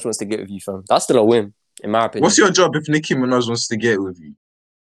 Nicki Minaj wants to get with you, fam. That's still a win, in my opinion. What's your job if Nicki Minaj wants to get with you?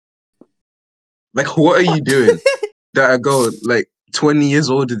 Like, what are you doing? That a girl like 20 years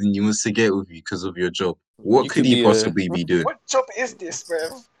older than you wants to get with you because of your job. What could he possibly be doing? What job is this, bro?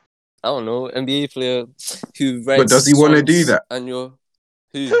 I don't know. NBA player who writes. But does he want to do that? And you're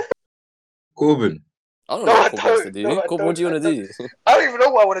who? Corbin. I don't No, know I what Corbin wants to don't. do. No, I Corbin, what do you want to do? I don't even know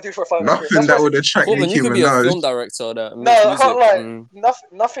what I want to do for a final career. Nothing That's that why would attract Corbin, Nicki you could be a Minaj. film director that no, makes I music. can't lie.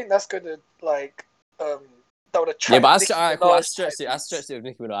 Nothing that's gonna like that would attract. Yeah, but Nicki alright, cool. I Minaj stretched it. type I stretched it with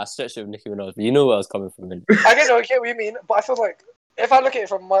Nicki Minaj. I stretched it with Nicki Minaj. But you know where I was coming from. Innit? I get what you mean, but I feel like if I look at it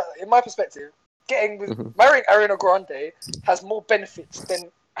from my perspective, marrying Ariana Grande has more benefits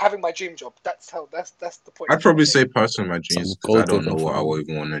than having my dream job. That's the point. I'd probably say pursue my dreams Some because I gold don't know digger what I fam. would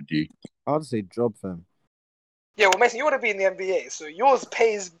even want to do. I'd say job, fam. Yeah, well, Mason, you want to be in the NBA, so yours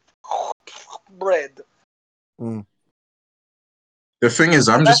pays bread. The thing is,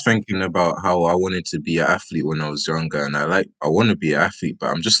 I'm just thinking about how I wanted to be an athlete when I was younger, and I want to be an athlete, but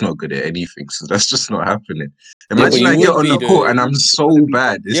I'm just not good at anything, so that's just not happening. Imagine I get on the court and I'm so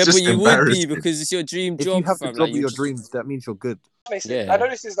bad. It's just but you embarrassing. would be because it's your dream If job. you have the fam. job Like, of you your just... dreams, that means you're good. Mason, Yeah. I know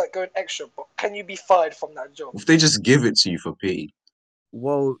this is like going extra, but can you be fired from that job? If they just give it to you for pity.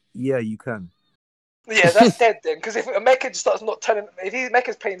 Well, yeah, you can. Yeah, that's dead then. Because if Emeka just starts not turning, if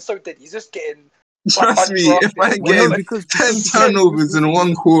Emeka's paying so dead, he's just getting. Trust me, if I Well, get no, because 10 turnovers in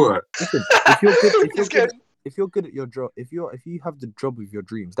one quarter. Listen, if you're good, He's getting. if you're good at your job, if you have the job of your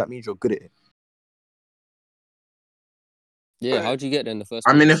dreams, that means you're good at it. Yeah, how'd you get there in the first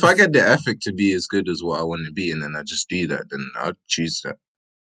I place? mean, if I get the ethic to be as good as what I want to be, and then I just do that, then I'd choose that.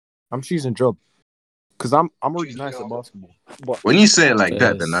 I'm choosing job because I'm already nice at basketball. But When you say it like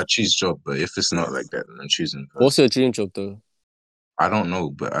that, Yes. then I choose job. But if it's not like that, then I'm choosing. What's your dream job though? I don't know,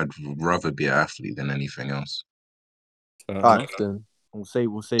 but I'd rather be an athlete than anything else. Alright, Then. we'll say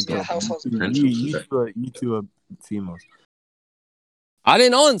Yeah, job. households. You two are females. I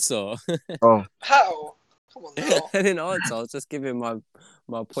didn't answer. Oh, How? Come on now. I didn't answer. I was just giving my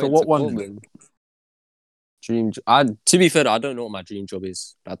point So what to one then? Corbin. Dream job. To be fair, I don't know what my dream job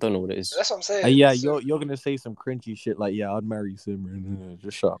is. I don't know what it is. That's what I'm saying. yeah, So- you're gonna say some cringy shit like, yeah, I'd marry Simran.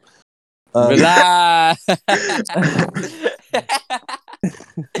 Just shut up. Relax.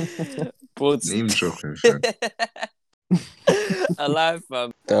 Name dropping, fam. Alive,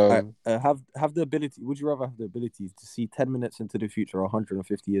 fam. Have the ability. Would you rather have the ability to see 10 minutes into the future or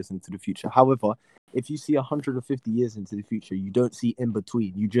 150 years into the future? However, if you see 150 years into the future, you don't see in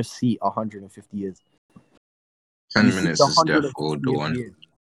between. You just see 150 years. 10 You see minutes the is death 150 or the one. years.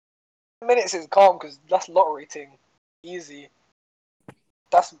 minutes is calm because that's lottery thing. Easy.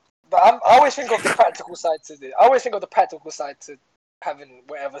 But I always think of the practical side to it. I always think of the practical side to having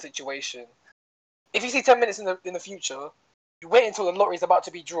whatever situation. If you see 10 minutes in the future, you wait until the lottery is about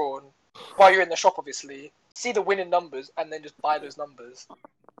to be drawn while you're in the shop, obviously. See the winning numbers and then just buy those numbers.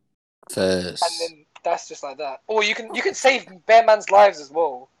 First. And then that's just like that. Or you can save bare man's lives as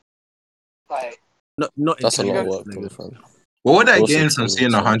well. Like Not That's a in lot of Kenya, work, nigga. bro, fam. What would I Also gain from 10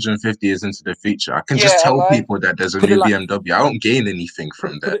 seeing minutes, 150 years into the future? I can Yeah, just tell like- people that there's a Put it new like- BMW. I don't gain anything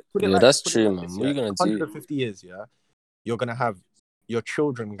from that. Yeah, that's put it true, like man. this, What are you yeah? gonna do? 150 years, yeah. You're gonna have your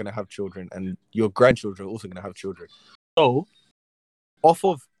children, gonna have children, and your grandchildren are also gonna have children. So, off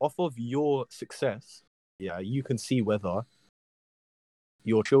of your success, yeah, you can see whether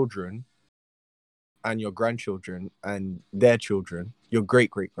your children and your grandchildren and their children, your great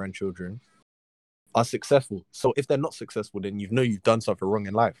grandchildren, are successful. So if they're not successful, then you've done something wrong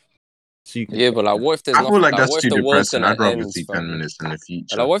in life. So you can Yeah, but like, what if there's I nothing? feel like that's what too if the world's depressing. gonna I'd rather end, see 10 fam? minutes in the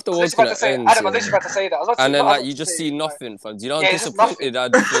future. Like, what if the I was world's about gonna to say, end? Adam, I was yeah? just about to say that. I was about to And say, then but I like was you about just to see say, nothing, fam. Do you know how yeah, it's just disappointed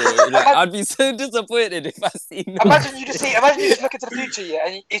nothing. I'd feel? Like, I'd be so disappointed if I see nothing. Imagine you just look into the future, yeah,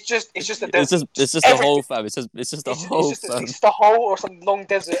 and it's just a desert. It's just the whole fam. It's just the whole fam. It's just a hole or some long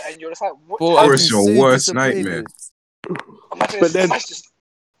desert, and you're just like, what? Bro, how I'd Or be it's your so worst disappointed. nightmare. Imagine But then- just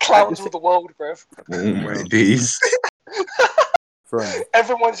clowns rule the world, bro. Oh my days. Fair enough.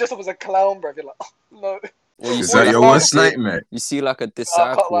 Everyone's just was a clown, bro. You're like, oh, no. Well, you Is see, that like, your Well, worst nightmare? You see like a lie,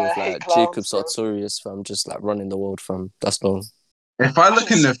 disciple I of hate like clowns, Jacob bro. Sartorius, fam, just like running the world, fam. That's long. If I look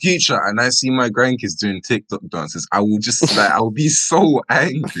in the future and I see my grandkids doing TikTok dances, I will just I'll be so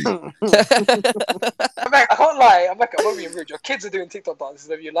angry. I can't lie. I'm not being rude. Your kids are doing TikTok dances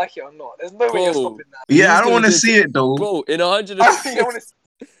whether you like it or not. There's no way you're Bro. stopping that. Yeah, I Who's don't gonna want to do see it though. Bro, in 100 I don't think I want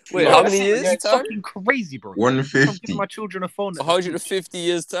to. Wait, Bro, how let's many see, years yeah, It's time? fucking crazy, bro. I'm 150. giving my children a phone. 150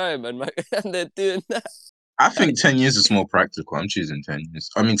 years time, and they're doing that. I think 10 years is more practical. I'm choosing 10 years.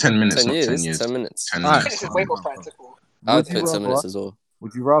 I mean 10 minutes, 10 not years, 10 years. 10 minutes. 10 Alright. minutes. This is way more practical. I'd Would you put 10 rather- minutes as well.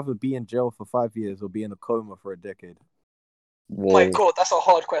 Would you rather be in jail for 5 years or be in a coma for a decade? Oh my Whoa. god, that's a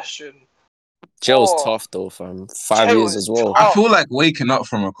hard question. Jail's Oh. tough though, fam. 5 Jail years is as well. tough. I feel like waking up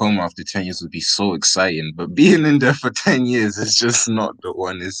from a coma after 10 years would be so exciting, but being in there for 10 years is just not the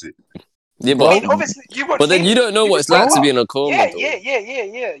one, is it? Yeah, I but, mean, obviously, you won't but then feel you it. don't know what just it's like wake to be up. in a coma Yeah, though.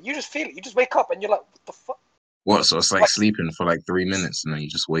 yeah. You just feel it. You just wake up and you're like, what the fuck? What? So it's like Like- sleeping for like 3 minutes and then you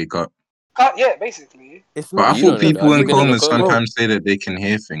just wake up. Yeah, basically. It's But not. I You thought don't know that. people in You've been in a comas coma. sometimes say that they can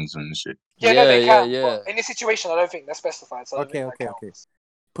hear things and shit. Yeah, no, they can. Yeah. But in this situation, I don't think they're specified. So I don't Okay. think that counts.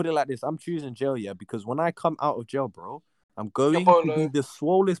 Put it like this: I'm choosing jail, yeah, because when I come out of jail, bro, I'm going You're to be bolo. the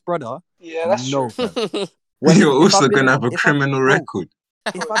swollest brother. Yeah, that's true. fam. You're also I've been gonna in- have a if I've- criminal bro, record.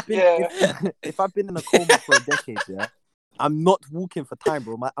 If I've been Yeah. if I've been in a coma for a decade, yeah, I'm not walking for time,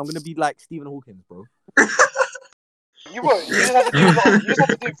 bro. I'm gonna be like Stephen Hawking, bro. You won't. You just have to do a lot.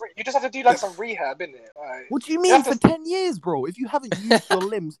 You just have to do like some rehab, innit? Like, What do you you mean have for to- 10 years, bro? If you haven't used your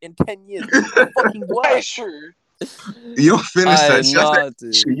limbs in 10 years, it's not gonna fucking that work. is true. You're finished. Aye, Actually, nah,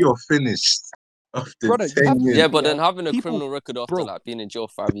 Actually, dude. you're finished after Brother, you 10 have to years. Yeah, but Yeah, then having a people- criminal record after bro. like being in jail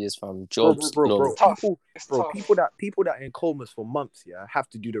 5 years, fam. Bro, Jobs, bro, no. Tough. It's Bro, tough. people that are in comas for months, yeah, have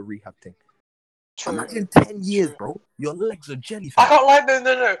to do the rehab thing. True. Imagine 10 years, True. bro. Your legs are jelly. I fam. can't lie.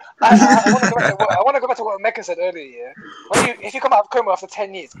 No. I want to go back to what Mecca said earlier. Yeah, if you come out of coma after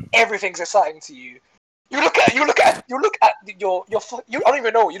 10 years, everything's exciting to you. You look at your I don't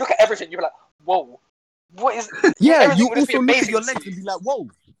even know. You look at everything. You're like, whoa, what is? Yeah, everything you would just be also look at amazing your to legs you. and be like, whoa.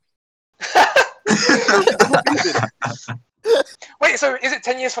 Wait, so is it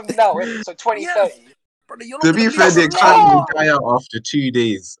 10 years from now? So 2030? Brother, you're not To gonna be be fair, able the to excitement will Oh! die out after 2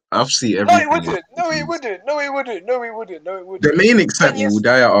 days. I'll see No, everything. it wouldn't. in No, 2 it days. wouldn't. No, it wouldn't. No, it wouldn't. No, it wouldn't. The main 10 excitement years. will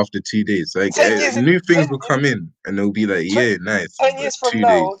die out after 2 days. Like 10 years. new things 10 will come in, and they'll be like, yeah, nice. 10 But years from 2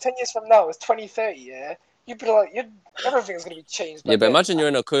 now. days. 10 years from now is 2030. Yeah, you'd be like, everything's gonna be changed. Yeah, but then. imagine you're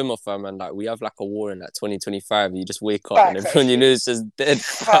in a coma, fam, and like we have like a war in like 2025, and you just wake up and Facts, everyone you know actually. is just dead.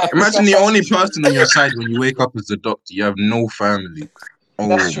 Facts. Imagine That's the only actually true. person on your side when you wake up as the doctor. You have no family. Oh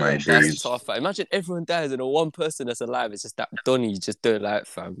That's true, my actually. That's days. tough. Fam. Imagine everyone dies and the one person that's alive is just that Donny you just don't like,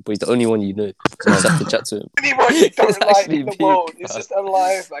 fam. But he's the only one you know. So you just have to chat to him. Anyone you It's don't like actually in the peak, world is fam. just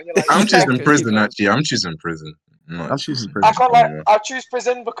alive, man. You're like, I'm yeah. choosing prison, actually. I'm choosing prison. I'm choosing I prison. can't like. I'll choose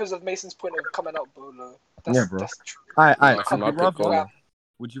prison because of Mason's point of coming out bolo. Yeah, bro. That's true. Alright, Fam, I'd pick Wow.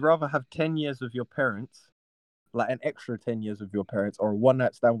 would you rather have 10 years with your parents, like an extra 10 years with your parents, or a one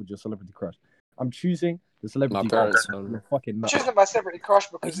night stand with your celebrity crush? I'm choosing the celebrity My parents, crush. fam. You're fucking I'm nuts. choosing my celebrity crush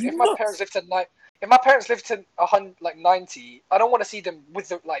because Are you if my nuts? parents lived to 90, I don't want to see them with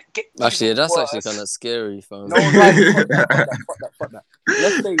the get. Actually, even that's worse. actually kind of scary, fam. No, fuck that.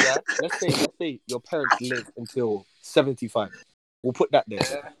 Let's say your parents live until 75. We'll put that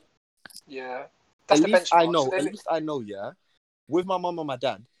there. Yeah. That's At the least benchmark. at least I know, yeah. With my mum and my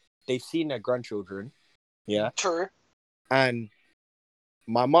dad, they've seen their grandchildren, yeah. True. And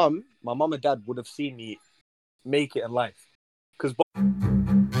my mum and dad would have seen me make it in life. Because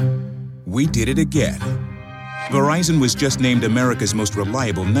We did it again. Verizon was just named America's most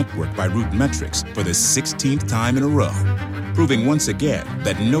reliable network by Root Metrics for the 16th time in a row, proving once again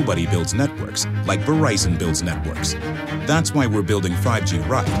that nobody builds networks like Verizon builds networks. That's why we're building 5G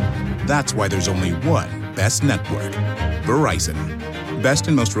right. That's why there's only one best network, Verizon. Best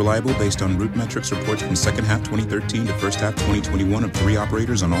and most reliable based on Root Metrics reports from second half 2013 to first half 2021 of 3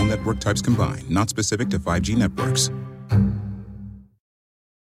 operators on all network types combined, not specific to 5G networks.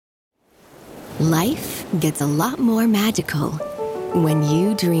 Life gets a lot more magical when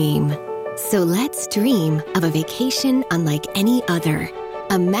you dream. So let's dream of a vacation unlike any other.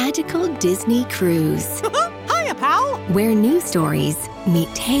 A magical Disney cruise. Hiya, pal! Where new stories meet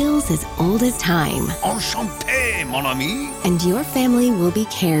tales as old as time. Enchanté, mon ami! And your family will be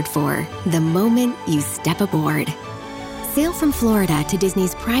cared for the moment you step aboard. Sail from Florida to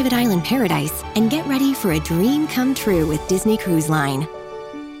Disney's private island paradise and get ready for a dream come true with Disney Cruise Line.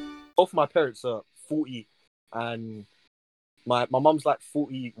 both my parents are 40 and my mum's like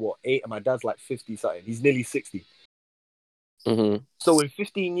 48 and my dad's like 50 something. He's nearly 60. Mm-hmm. So in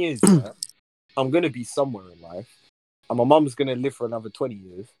 15 years, yeah, I'm going to be somewhere in life. And my mum's going to live for another 20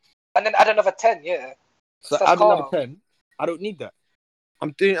 years. And then add another 10, yeah. So That's add another calm. 10. I don't need that.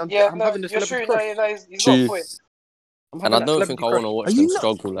 I'm having this you're celebrity true. crush. He's got a point. And I don't think I want to watch them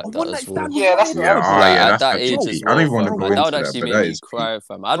struggle like that as well. Yeah, that's Yeah, Like, at that's that age actually as peak. I don't well, even want to fam. go Like, that into would that, actually but make that me is peak. cry,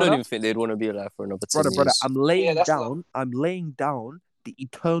 fam. I don't even think they'd want to be alive for another 10 Brother, years. I'm laying that's down. I'm laying down the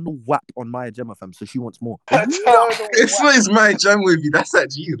eternal whap on Maya Jama, fam. So she wants more. It's what is my jam with you. That's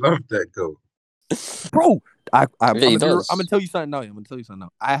actually you love that girl, bro. I'm he gonna tell you something now.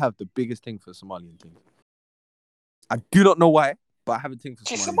 I have the biggest thing for Somalian thing. I do not know why, but I have a thing for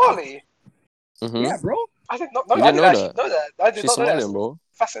She's Somali. Mm-hmm. Yeah, bro. I did not You know. I didn't didn't know actually that? know that. I did She's not know that. Somalian, bro.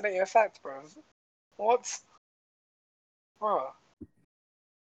 Fascinating fact, bro. What? Bro.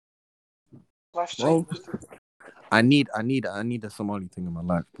 Life's Bro, changed. I need a Somali thing in my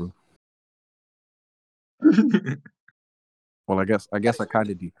life, bro. Well, I guess I kind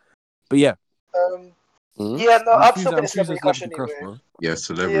of do, but yeah. Yeah, no, I'm still I'm putting choosing Celebrity Crush Celebrity Crush, anyway. bro. Yeah,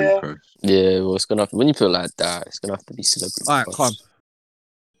 Celebrity Yeah. Crush. Yeah, well, it's gonna have, when you put it like that, it's gonna have to be Celebrity All right, Crush. calm.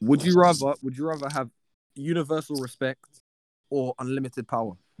 Would you rather have universal respect or unlimited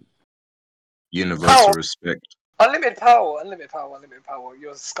power? Universal Power. respect. Unlimited power.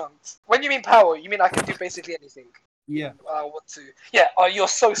 You're skunked. When you mean power, you mean I can do basically anything. Yeah. I want to. Yeah. Oh, you're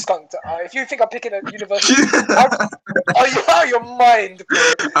so skunked. If you think I'm picking a universal, you're out of your mind, bro.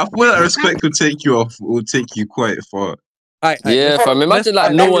 I feel that respect will take you quite far. Yeah, fam. Imagine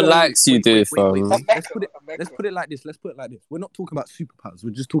like no one likes you, dude, fam. Let's put it like this. We're not talking about superpowers. We're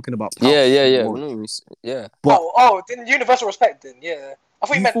just talking about power. Yeah. But then universal respect. Then yeah. I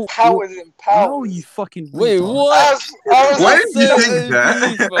thought you meant thought- powers and powers. No, you fucking Wait, retard. what? Why did you think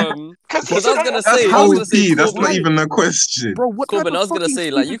that? Because I was gonna That's say, OP. That's not even a question. Bro, what Corbin, type I of was gonna fucking say,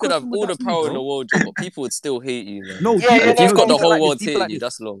 like, stupid you could have question would all the that be, power in bro? the world, Joe, but people would still hate you, man. No, and if you've got the whole world hating you,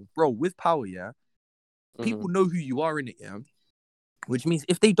 that's long. Bro, with power, yeah, people know who you are in it, yeah. Which means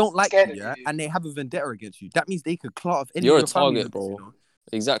if they don't like you, yeah, and they have a vendetta against you, that means they could clear off any You're of a your family target, members, bro. you know?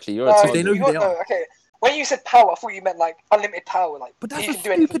 Exactly, you're a target. They know who they are. Okay. When you said power, I thought you meant like unlimited power, like. But that's you a can do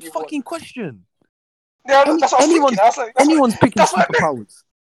anything stupid you fucking want. question. Yeah, that's what I was thinking. I was like, Anyone's picking that's what I meant. superpowers.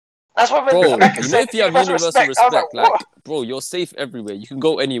 That's what I Bro, meant. you know if you have universal respect, like, bro, you're safe everywhere. You can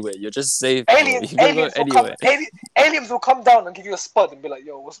go anywhere. You're just safe. Aliens, You can go anywhere. aliens will come down and give you a spud and be like,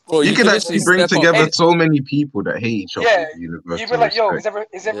 "Yo, what's?" Bro, You can actually bring together so many people that hate each other. Yeah, with universal you'd be like, "Yo, respect.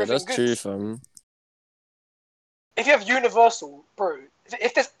 is everything that's good?" true, fam. If you have universal, bro,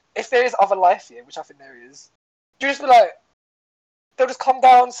 if there is other life here, which I think there is, you just be like, they'll just come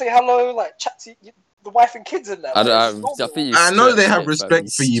down, say hello, like chat to the wife and kids and that. I think I know they have it,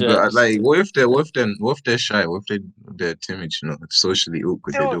 respect for you, but like, what if they're shy? What if they're timid? You know, socially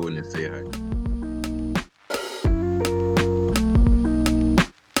awkward. They don't want to say hi.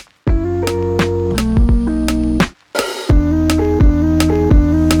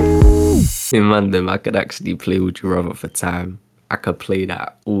 In London, I could actually play Would You Rather for time. I could play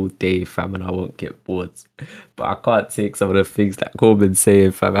that all day, fam, and I won't get bored. But I can't take some of the things that Corbin's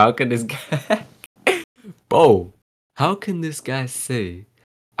saying, fam. How can this guy... Bro, how can this guy say,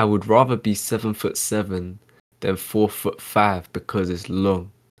 I would rather be 7'7" than 4'5" because it's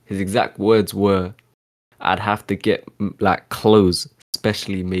long? His exact words were, I'd have to get, like, clothes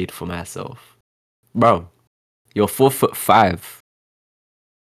specially made for myself. Bro, you're 4'5".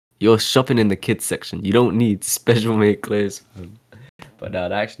 You're shopping in the kids section. You don't need special made clothes, fam. But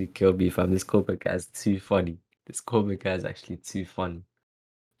that actually killed me, fam. This Cobra guy's too funny. This Cobra guy's actually too funny.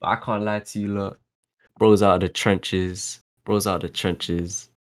 But I can't lie to you, look. Bro's out of the trenches.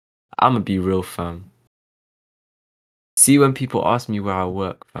 I'ma be real, fam. See, when people ask me where I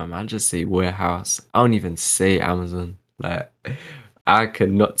work, fam, I just say warehouse. I don't even say Amazon. Like, I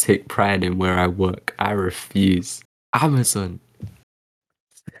cannot take pride in where I work. I refuse. Amazon.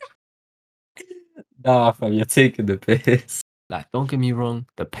 Nah, fam, you're taking the piss. Like, don't get me wrong,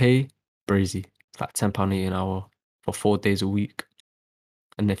 the pay, brazy. It's like £10.80 an hour for 4 days a week.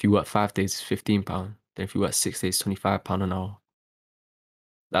 And if you work 5 days, it's £15. Then if you work 6 days, £25 an hour.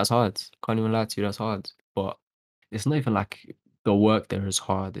 That's hard. Can't even lie to you, that's hard. But it's not even like the work there is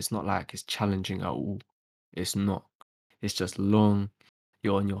hard. It's not like it's challenging at all. It's not. It's just long.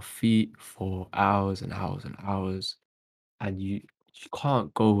 You're on your feet for hours and hours and hours. And you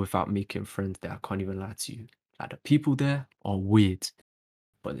can't go without making friends there. I can't even lie to you. Like, the people there are weird.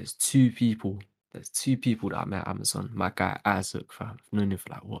 But there's two people that I met at Amazon. My guy Isaac, fam. I've known him for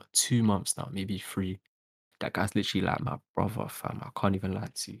like, what, 2 months now, maybe 3. That guy's literally like my brother, fam. I can't even lie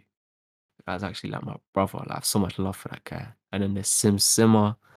to you. That guy's actually like my brother. Like, I have so much love for that guy. And then there's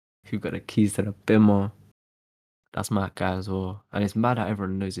Simmer, who got the keys to the Bimmer. That's my guy as well. And it's mad that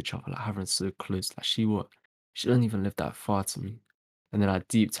everyone knows each other. Like, everyone's so close. Like, she doesn't even live that far to me. And then I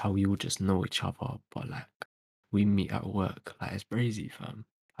deeped how we all just know each other. But like, we meet at work. Like, it's crazy, fam.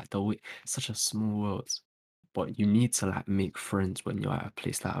 Like, it's such a small world. But you need to like make friends when you're at a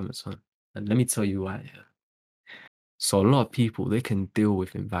place like Amazon. And let me tell you why. Yeah. So a lot of people, they can deal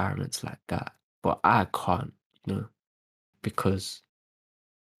with environments like that. But I can't, you know, because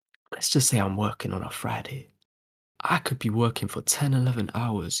let's just say I'm working on a Friday. I could be working for 10, 11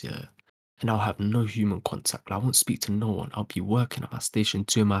 hours, yeah. And I'll have no human contact. I won't speak to no one. I'll be working at my station,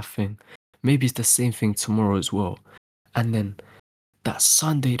 doing my thing. Maybe it's the same thing tomorrow as well. And then that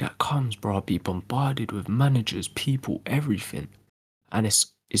Sunday that comes, bro, I'll be bombarded with managers, people, everything. And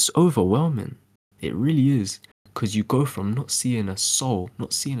it's overwhelming. It really is. Because you go from not seeing a soul,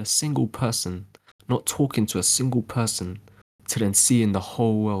 not seeing a single person, not talking to a single person, to then seeing the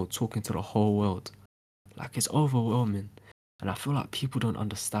whole world, talking to the whole world. Like, it's overwhelming. And I feel like people don't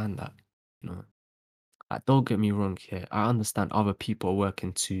understand that, you know. Like, don't get me wrong here. I understand other people are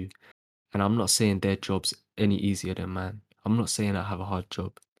working too. And I'm not saying their job's any easier than mine. I'm not saying I have a hard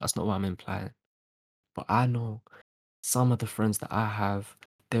job. That's not what I'm implying. But I know some of the friends that I have,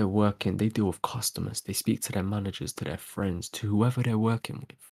 they're working, they deal with customers. They speak to their managers, to their friends, to whoever they're working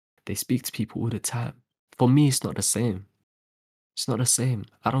with. They speak to people all the time. For me, it's not the same. It's not the same.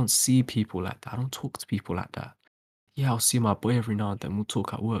 I don't see people like that. I don't talk to people like that. Yeah, I'll see my boy every now and then. We'll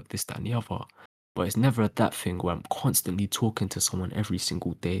talk at work, this, that, and the other. But it's never that thing where I'm constantly talking to someone every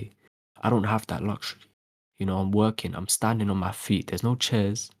single day. I don't have that luxury. You know, I'm working, I'm standing on my feet. There's no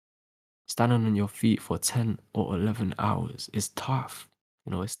chairs. Standing on your feet for 10 or 11 hours is tough.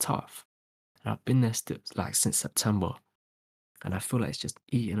 You know, it's tough. And I've been there like since September. And I feel like it's just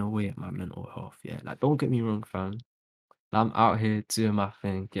eating away at my mental health. Yeah, like, don't get me wrong, fam. I'm out here doing my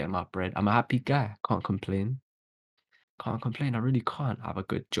thing, getting my bread. I'm a happy guy. Can't complain. Can't complain. I really can't. I have a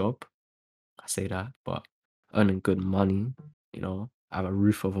good job. I say that, but earning good money, you know, I have a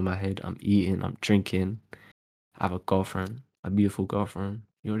roof over my head. I'm eating, I'm drinking. I have a girlfriend, a beautiful girlfriend.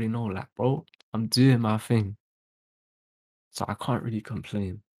 You already know, like, bro, I'm doing my thing. So I can't really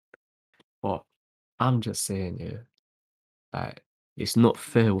complain. But I'm just saying, yeah, like, it's not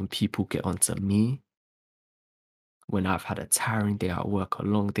fair when people get onto me when I've had a tiring day at work, a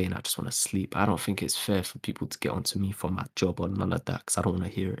long day, and I just want to sleep. I don't think it's fair for people to get onto me for my job or none of that because I don't want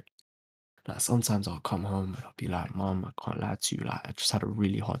to hear it. Like, sometimes I'll come home and I'll be like, Mom, I can't lie to you. Like, I just had a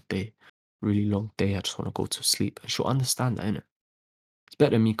really hard day, really long day. I just want to go to sleep. And she'll understand that, innit? It's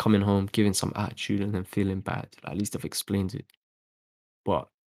better than me coming home, giving some attitude and then feeling bad. Like, at least I've explained it. But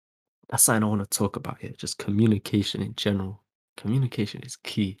that's something I want to talk about here. Just communication in general. Communication is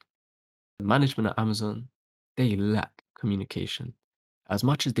key. The management at Amazon, they lack communication. As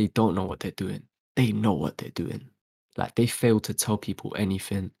much as they don't know what they're doing, they know what they're doing. Like, they fail to tell people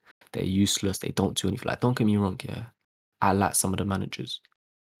anything. They're useless. They don't do anything. Like, don't get me wrong, yeah. I like some of the managers,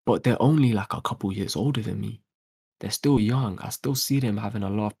 but they're only like a couple years older than me. They're still young. I still see them having a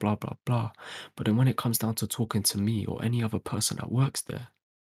laugh, blah, blah, blah. But then when it comes down to talking to me or any other person that works there,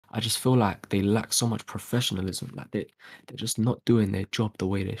 I just feel like they lack so much professionalism. Like, they're just not doing their job the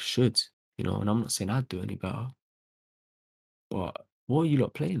way they should, you know. And I'm not saying I'd do any better, but what are you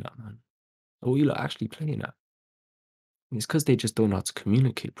lot playing at, man? What are you lot actually playing at? And it's because they just don't know how to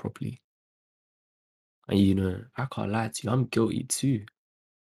communicate properly. And you know, I can't lie to you, I'm guilty too.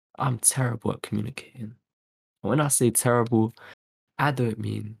 I'm terrible at communicating. And when I say terrible, I don't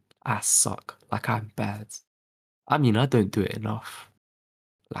mean I suck, like I'm bad. I mean, I don't do it enough.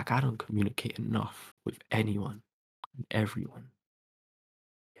 Like, I don't communicate enough with anyone and everyone.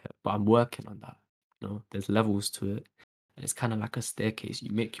 Yeah, but I'm working on that. You know, there's levels to it. And it's kind of like a staircase.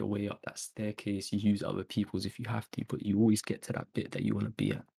 You make your way up that staircase. You use other people's if you have to, but you always get to that bit that you want to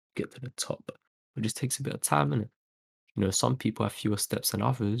be at. Get to the top. It just takes a bit of time, innit? You know, some people have fewer steps than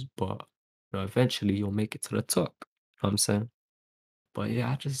others, but you know, eventually you'll make it to the top. You know what I'm saying? But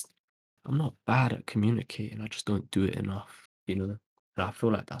yeah, I'm not bad at communicating. I just don't do it enough, you know? And I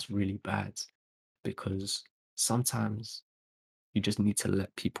feel like that's really bad because sometimes you just need to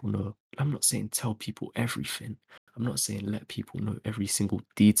let people know. I'm not saying tell people everything. I'm not saying let people know every single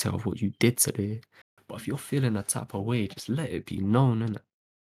detail of what you did today. But if you're feeling a type of way, just let it be known, innit?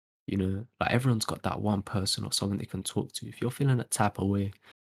 You know, like, everyone's got that one person or someone they can talk to. If you're feeling a type of way,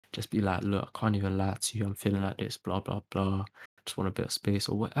 just be like, look, I can't even lie to you. I'm feeling like this, blah, blah, blah. Just want a bit of space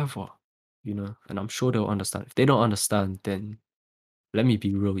or whatever, you know? And I'm sure they'll understand. If they don't understand, then let me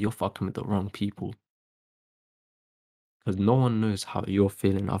be real, you're fucking with the wrong people. Because no one knows how you're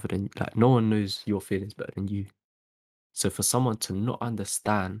feeling other than, like, no one knows your feelings better than you. So for someone to not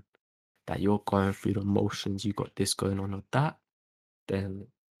understand that you're going through the motions, you got this going on or that, then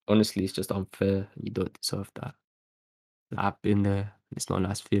honestly, it's just unfair. You don't deserve that. Like, I've been there. It's not a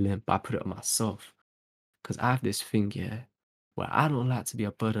nice feeling, but I put it on myself. Because I have this thing, yeah, where I don't like to be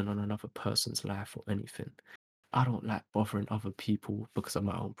a burden on another person's life or anything. I don't like bothering other people because of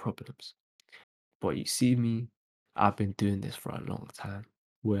my own problems. But you see me, I've been doing this for a long time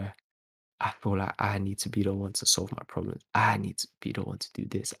where I feel like I need to be the one to solve my problems. I need to be the one to do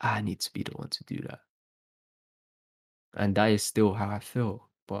this. I need to be the one to do that. And that is still how I feel.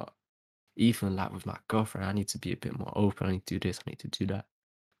 But even like with my girlfriend, I need to be a bit more open. I need to do this. I need to do that.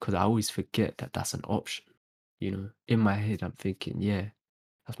 Because I always forget that that's an option. You know, in my head, I'm thinking, yeah,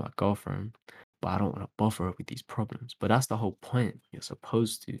 that's my girlfriend, but I don't want to bother her with these problems. But that's the whole point. You're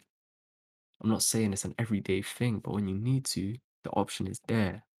supposed to. I'm not saying it's an everyday thing, but when you need to, the option is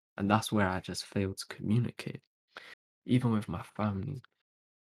there. And that's where I just fail to communicate. Even with my family,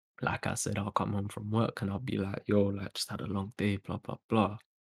 like I said, I'll come home from work and I'll be like, yo, like, just had a long day, blah, blah, blah.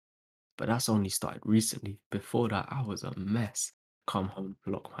 But that's only started recently. Before that, I was a mess. Come home,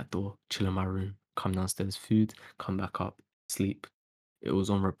 lock my door, chill in my room, come downstairs, food, come back up, sleep. It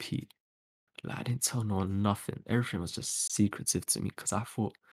was on repeat. Like, I didn't tell no one nothing. Everything was just secretive to me because I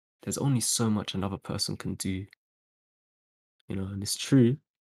thought there's only so much another person can do, and it's true,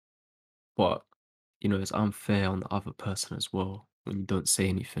 but, it's unfair on the other person as well when you don't say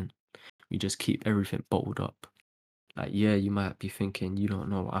anything. You just keep everything bottled up. Like, yeah, you might be thinking, you don't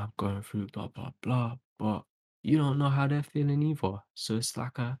know what I'm going through, blah, blah, blah, but you don't know how they're feeling either. So it's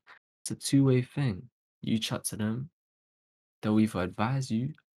a two-way thing. You chat to them, they'll either advise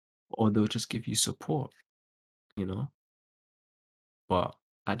you or they'll just give you support, you know? But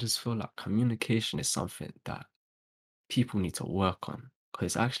I just feel like communication is something that people need to work on because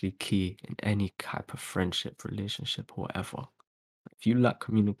it's actually key in any type of friendship, relationship, or whatever. If you lack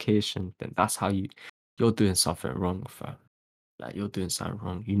communication, then that's how you're doing something wrong, fam. Like, you're doing something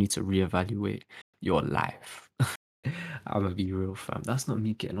wrong. You need to reevaluate your life. I'm gonna be real, fam. That's not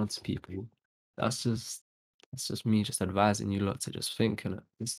me getting onto people. That's just me just advising you lot to just think, and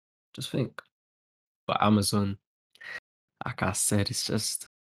just think. But Amazon, like I said, it's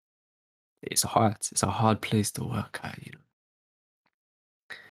hard. It's a hard place to work at,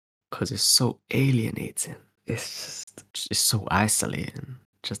 because it's so alienating. It's so isolating.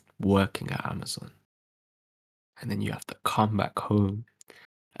 Just working at Amazon, and then you have to come back home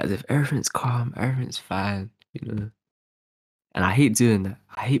as if everything's calm, everything's fine. And I hate doing that.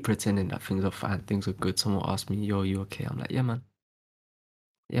 I hate pretending that things are fine, things are good. Someone asks me, yo, you okay? I'm like, yeah, man.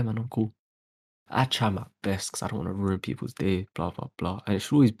 Yeah, man, I'm cool. I try my best because I don't want to ruin people's day, blah, blah, blah. And it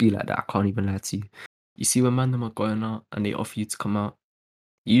should always be like that. I can't even lie to you. You see when man them are going out and they offer you to come out,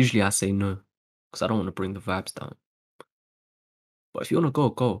 usually I say no because I don't want to bring the vibes down. But if you want to go,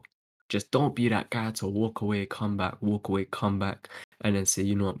 go. Just don't be that guy to walk away, come back, and then say,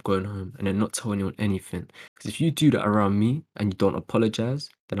 I'm going home, and then not tell anyone anything. Because if you do that around me and you don't apologize,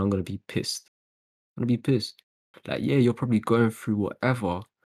 then I'm going to be pissed. I'm going to be pissed. Like, yeah, you're probably going through whatever,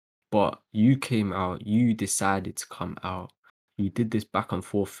 but you came out, you decided to come out. You did this back and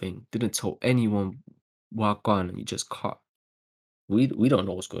forth thing, didn't tell anyone while gone, and you just cut. We don't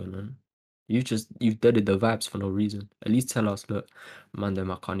know what's going on. You've deaded the vibes for no reason. At least tell us, look, man,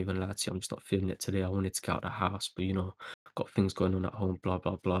 I can't even lie to you. I'm just not feeling it today. I wanted to get out of the house, but got things going on at home, blah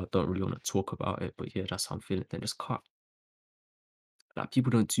blah blah. Don't really want to talk about it, but yeah, that's how I'm feeling. Then just cut. Like,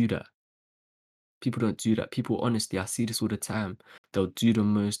 people don't do that. People don't do that. People, honestly, I see this all the time. They'll do the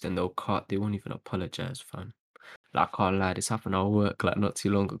most and they'll cut. They won't even apologize, fam. Like, I can't lie. This happened at work like not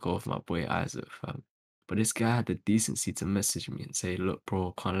too long ago with my boy Isaac, fam. But this guy had the decency to message me and say, look,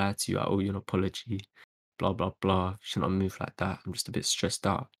 bro, can't lie to you. I owe you an apology. Blah, blah, blah. You should not move like that. I'm just a bit stressed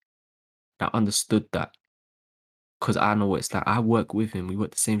out. I understood that because I know what it's like. I work with him. We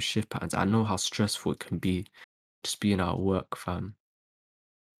work the same shift patterns. I know how stressful it can be just being out of work, fam.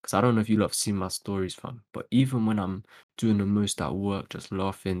 Because I don't know if you lot have seen my stories, fam. But even when I'm doing the most at work, just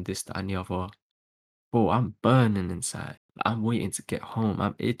laughing, this, that, and the other, bro, I'm burning inside. I'm waiting to get home.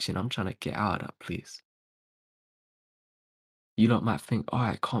 I'm itching. I'm trying to get out of that place. You lot might think, oh,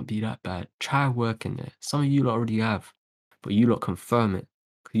 it can't be that bad. Try working there. Some of you lot already have, but you lot confirm it.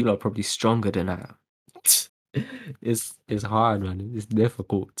 You lot are probably stronger than I am. It's hard, man. It's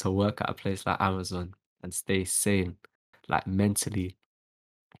difficult to work at a place like Amazon and stay sane, like mentally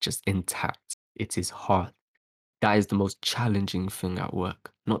just intact. It is hard. That is the most challenging thing at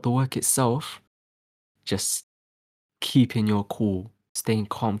work. Not the work itself, just keeping your cool, staying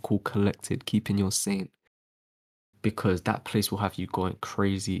calm, cool, collected, keeping your sane. Because that place will have you going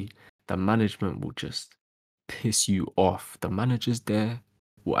crazy. The management will just piss you off. The managers there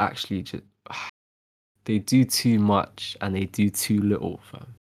will actually just, they do too much and they do too little,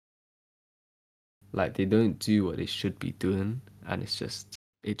 fam. Like, they don't do what they should be doing, and it just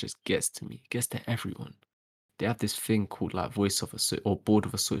gets to me. It gets to everyone. They have this thing called like voice of or board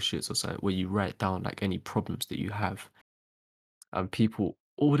of associates or something, where you write down like any problems that you have. And people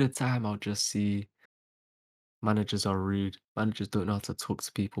all the time, I'll just see managers are rude, managers don't know how to talk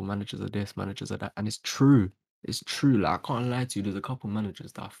to people, managers are this, managers are that. And it's true. It's true. Like, I can't lie to you. There's a couple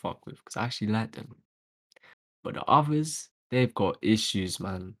managers that I fuck with because I actually like them. But the others, they've got issues,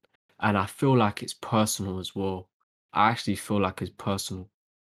 man. And I feel like it's personal as well. I actually feel like it's personal.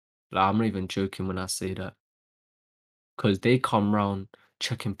 Like, I'm not even joking when I say that. Because they come round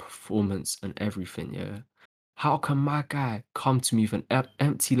checking performance and everything, yeah. How can my guy come to me with an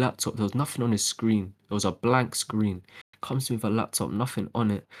empty laptop? There was nothing on his screen. It was a blank screen. Comes to me with a laptop, nothing on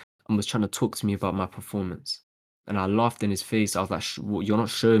it, and was trying to talk to me about my performance. And I laughed in his face. I was like, well, you're not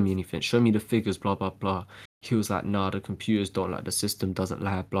showing me anything. Show me the figures, blah, blah, blah. He was like, nah, the computers don't, like, the system doesn't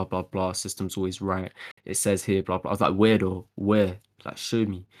lie, blah, blah, blah. System's always right. It says here, blah, blah. I was like, where though? Where? Like, show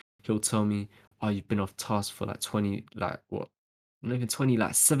me. He'll tell me, oh, you've been off task for like 20, like, what? Not even 20,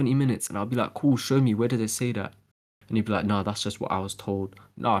 like 70 minutes. And I'll be like, cool, show me. Where did they say that? And he'd be like, nah, that's just what I was told.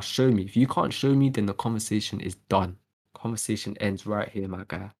 Nah, show me. If you can't show me, then the conversation is done. Conversation ends right here, my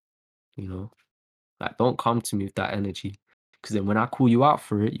guy. You know? Like, don't come to me with that energy. Because then when I call you out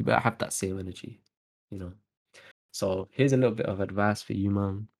for it, you better have that same energy. You know? So here's a little bit of advice for you,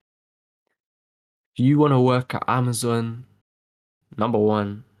 man. If you want to work at Amazon, number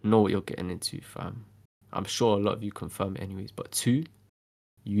one, know what you're getting into, fam. I'm sure a lot of you confirm it anyways. But two,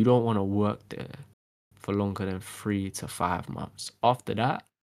 you don't want to work there for longer than 3 to 5 months. After that,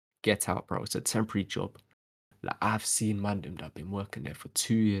 get out, bro. It's a temporary job. Like, I've seen man them that have been working there for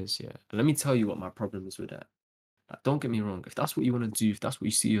 2 years, yeah. And let me tell you what my problem is with that. Like, don't get me wrong. If that's what you want to do, if that's what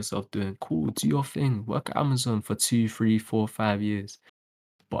you see yourself doing, cool, do your thing. Work at Amazon for 2, 3, 4, 5 years.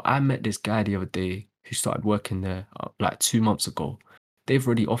 But I met this guy the other day who started working there like 2 months ago. They've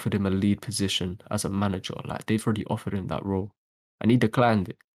already offered him a lead position as a manager. Like, they've already offered him that role. And he declined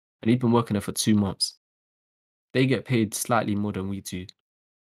it. And he'd been working there for 2 months. They get paid slightly more than we do.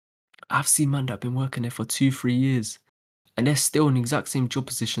 I've seen man that have been working there for 2, 3 years. And they're still in the exact same job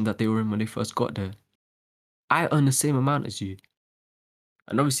position that they were in when they first got there. I earn the same amount as you.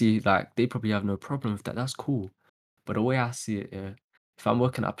 And obviously, like, they probably have no problem with that. That's cool. But the way I see it, yeah, if I'm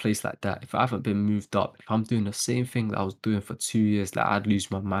working at a place like that, if I haven't been moved up, if I'm doing the same thing that I was doing for 2 years, like, I'd lose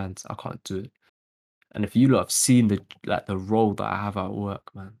my mind. I can't do it. And if you lot have seen the role that I have at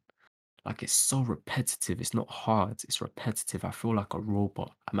work, man, like, it's so repetitive. It's not hard. It's repetitive. I feel like a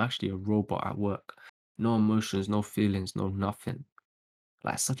robot. I'm actually a robot at work. No emotions, no feelings, no nothing.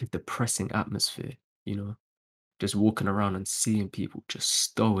 Like, such a depressing atmosphere, you know? Just walking around and seeing people just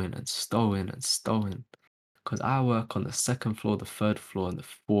stowing and stowing and stowing. Because I work on the 2nd floor, the 3rd floor, and the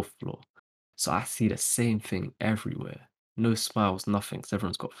 4th floor. So I see the same thing everywhere. No smiles, nothing, because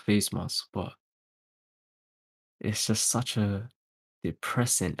everyone's got face masks. But it's just such a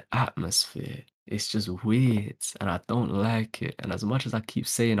depressing atmosphere. It's just weird, and I don't like it. And as much as I keep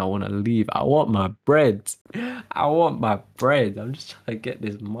saying I want to leave, I want my bread. I want my bread. I'm just trying to get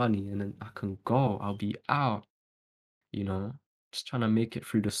this money, and then I can go. I'll be out, you know? Just trying to make it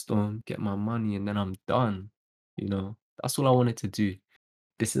through the storm, get my money, and then I'm done, you know? That's all I wanted to do.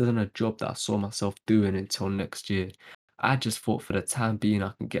 This isn't a job that I saw myself doing until next year. I just thought for the time being,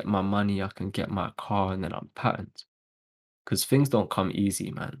 I can get my money, I can get my car, and then I'm patterned. Because things don't come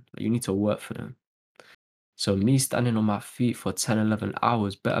easy, man. Like, you need to work for them. So me standing on my feet for 10, 11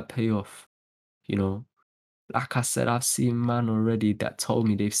 hours better pay off, you know? Like I said, I've seen man already that told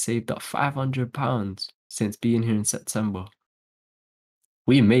me they've saved up £500 since being here in September.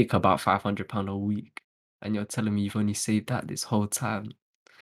 We make about £500 a week, and you're telling me you've only saved that this whole time.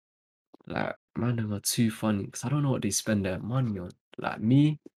 Like, man, them are too funny because I don't know what they spend their money on. Like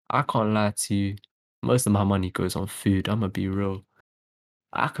me, I can't lie to you. Most of my money goes on food. I'ma be real.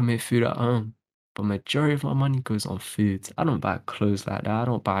 I can make food at home, but majority of my money goes on food. I don't buy clothes like that. I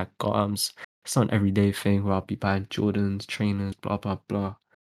don't buy garms. It's not an everyday thing where I'll be buying Jordans, trainers, blah blah blah.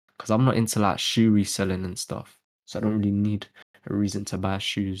 Because I'm not into like shoe reselling and stuff. So I don't really need a reason to buy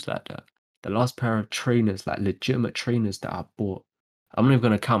shoes like that. The last pair of trainers, like legitimate trainers that I bought, I'm not even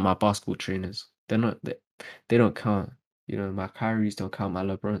gonna count my basketball trainers. They don't count. You know, my Kyries don't count, my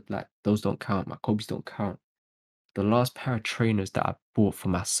LeBron, like those don't count, my Kobe's don't count. The last pair of trainers that I bought for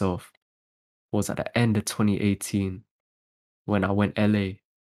myself was at the end of 2018 when I went LA.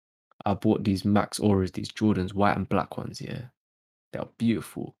 I bought these Max Auras, these Jordans, white and black ones, yeah. They are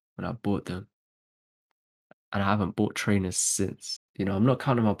beautiful when I bought them. And I haven't bought trainers since. You know, I'm not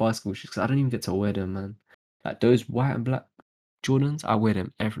counting my basketball shoes because I don't even get to wear them, man. Like those white and black Jordans, I wear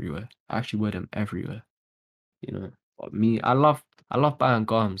them everywhere. I actually wear them everywhere. You know, but me, I love buying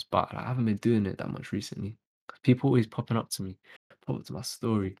garms, but I haven't been doing it that much recently. 'Cause people always popping up to me, pop up to my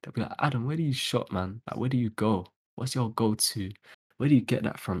story. They'll be like, Adam, where do you shop, man? Like, where do you go? What's your go-to? Where do you get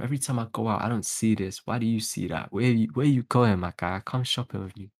that from? Every time I go out, I don't see this. Why do you see that? Where you going, my guy? Come shopping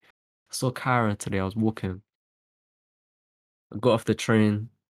with you. I saw Kyra today. I was walking. I got off the train,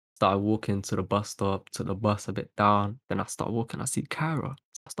 started walking to the bus stop, to the bus a bit down. Then I start walking, I see Kyra.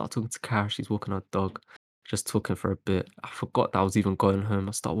 I start talking to Kyra, she's walking her dog, just talking for a bit. I forgot that I was even going home.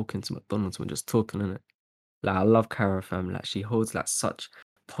 I start walking to McDonald's and just talking in it. Like, I love Kyra, fam. Like, she holds like such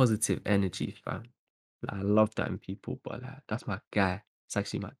positive energy, fam. Like, I love that in people, but like, that's my guy. It's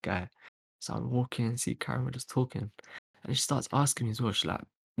actually my guy. So I'm walking, see Kyra, we're just talking. And she starts asking me as well. She's like,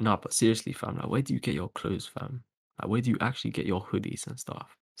 nah, but seriously, fam, like, where do you get your clothes, fam? Like, where do you actually get your hoodies and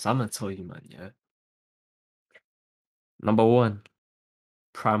stuff? So I'm gonna tell you, man, yeah. Number one,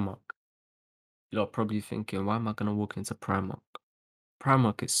 Primark. You're probably thinking, why am I gonna walk into Primark?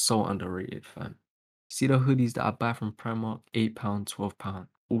 Primark is so underrated, fam. See the hoodies that I buy from Primark, £8, £12,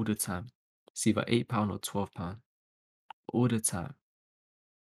 all the time. It's either £8 or £12, all the time.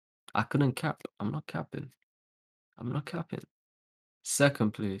 I couldn't cap. I'm not capping. I'm not capping.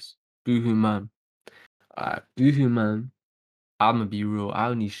 Second place, Boohoo Man. Boohoo Man, I'ma be real. I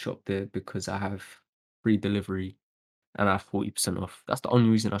only shop there because I have free delivery and I have 40% off. That's the only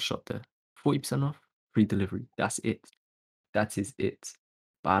reason I shop there. 40% off, free delivery. That's it. That is it.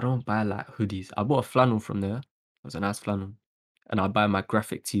 But I don't buy like hoodies. I bought a flannel from there. It was a nice flannel. And I buy my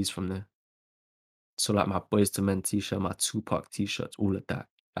graphic tees from there. So like my Boys to Men t-shirt, my Tupac t-shirts, all of that.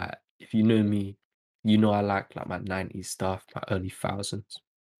 Like if you know me, you know I like my 90s stuff, my early thousands.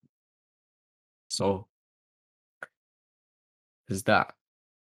 So there's that.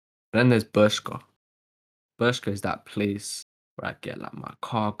 Then there's Bershka. Bershka is that place where I get like my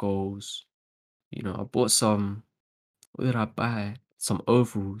cargos. You know, I bought some, what did I buy? Some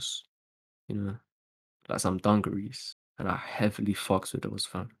overalls, you know, like some dungarees. And I heavily fucks with those,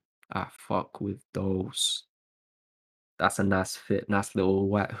 fam. I fuck with those. That's a nice fit, nice little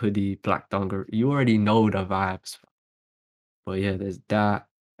white hoodie, black dungaree. You already know the vibes. But yeah, there's that.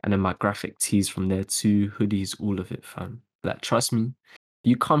 And then my graphic tees from there too, hoodies, all of it, fam. Like, trust me,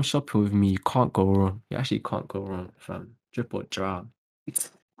 you come shopping with me, you can't go wrong. You actually can't go wrong, fam. Drip or drop.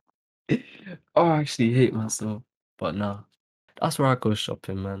 Oh, I actually hate myself. But nah, that's where I go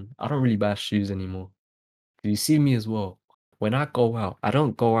shopping, man. I don't really buy shoes anymore. You see me as well. When I go out, I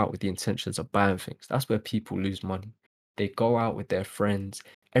don't go out with the intentions of buying things. That's where people lose money. They go out with their friends,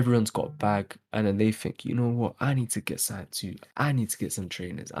 everyone's got a bag, and then they think, you know what, I need to get signed too. I need to get some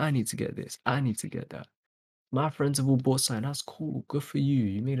trainers. I need to get this. I need to get that. My friends have all bought something. That's cool. Good for you.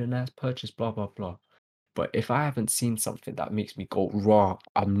 You made a nice purchase, blah, blah, blah. But if I haven't seen something that makes me go raw,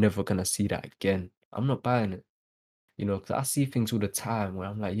 I'm never gonna see that again. I'm not buying it. You know, because I see things all the time where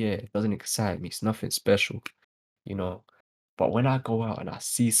I'm like, yeah, it doesn't excite me. It's nothing special, you know. But when I go out and I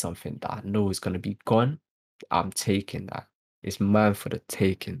see something that I know is gonna be gone, I'm taking that. It's mine for the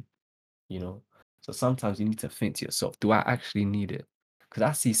taking, you know. So sometimes you need to think to yourself, do I actually need it? Because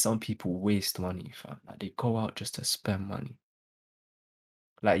I see some people waste money, fam. Like they go out just to spend money.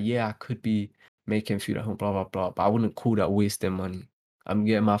 Like, yeah, I could be making food at home, blah, blah, blah, but I wouldn't call that wasting money. I'm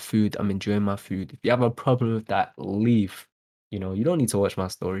getting my food, I'm enjoying my food. If you have a problem with that, leave. You know, you don't need to watch my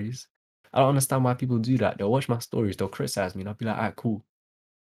stories. I don't understand why people do that. They'll watch my stories, they'll criticize me, and I'll be like, all right, cool.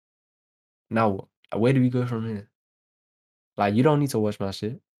 Now what? Where do we go from here? Like, you don't need to watch my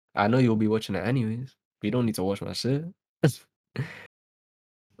shit. I know you'll be watching it anyways, but you don't need to watch my shit.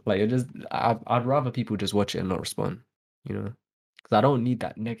 Like, you're just, I'd rather people just watch it and not respond, you know? Because I don't need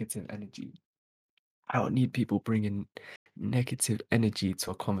that negative energy. I don't need people bringing negative energy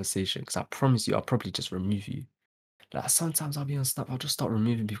to a conversation because I promise you, I'll probably just remove you. Like sometimes I'll be on Snap, I'll just start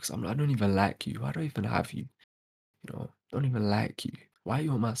removing people because I'm like, I don't even like you. I don't even have you. You know, don't even like you. Why are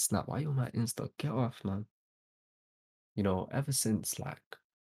you on my Snap? Why are you on my Insta? Get off, man. You know, ever since like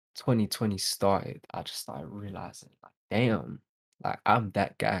 2020 started, I just started realizing, like, damn, like I'm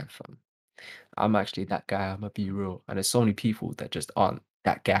that guy, fam. I'm actually that guy. I'm gonna be real. And there's so many people that just aren't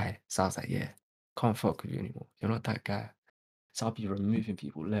that guy. So I was like, yeah, can't fuck with you anymore. You're not that guy. So I'll be removing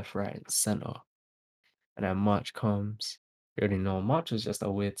people left, right, and center. And then March comes. You already know March was just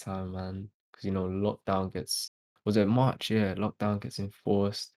a weird time, man. Because you know, lockdown gets was it March? Yeah, lockdown gets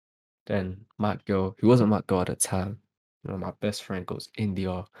enforced. Then my girl, who wasn't my girl at the time, you know, my best friend goes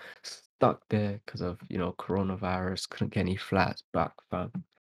India, stuck there because of, you know, coronavirus, couldn't get any flights back, fam.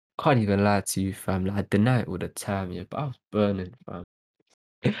 Can't even lie to you, fam. Like, I deny it all the time, yeah, but I was burning, fam.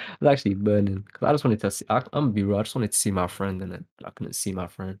 I was actually burning because I just wanted to see. I'm gonna be real. I just wanted to see my friend, and then I couldn't see my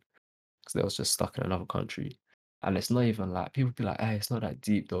friend because they was just stuck in another country. And it's not even like people be like, "Hey, it's not that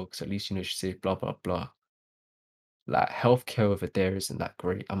deep though," because at least you know she said blah blah blah. Like healthcare over there isn't that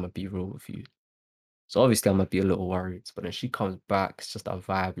great. I'm gonna be real with you. So obviously I'm gonna be a little worried. But then she comes back, it's just a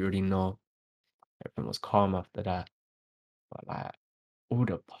vibe. You already know. Everything was calm after that. But like all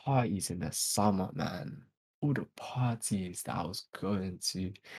the parties in the summer, man. All the parties that I was going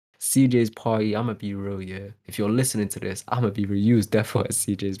to. CJ's party, I'ma be real, yeah. If you're listening to this, I'ma be real. You was definitely at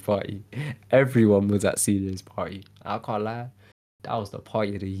CJ's party. Everyone was at CJ's party. I can't lie. That was the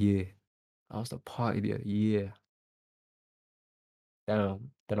party of the year. That was the party of the year. Then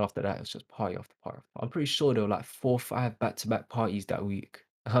after that, it was just party after party. I'm pretty sure there were like 4 or 5 back-to-back parties that week.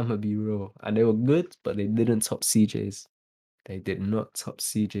 I'ma be real. And they were good, but they didn't top CJ's. They did not top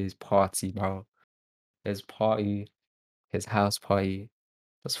CJ's party, bro. His party, his house party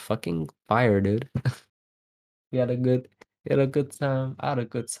was fucking fire, dude. We had a good time. I had a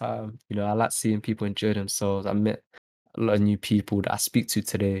good time. You know, I like seeing people enjoy themselves. I met a lot of new people that I speak to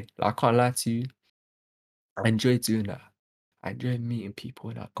today. Like, I can't lie to you. I enjoy doing that. I enjoy meeting people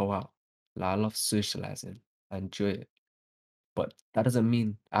when I go out. Like, I love socializing. I enjoy it. But that doesn't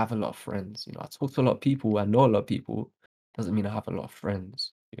mean I have a lot of friends. You know, I talk to a lot of people. I know a lot of people. Doesn't mean I have a lot of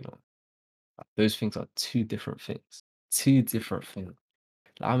friends. You know, like, those things are two different things. Two different things.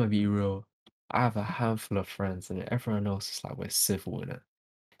 Like, I'm gonna be real. I have a handful of friends, and everyone else is like we're civil in it.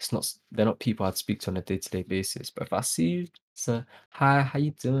 It's not. They're not people I'd speak to on a day-to-day basis. But if I see you, so hi, how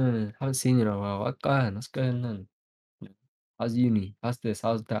you doing? Haven't seen you in a while. What's going on? What's going on? You know, how's uni? How's this?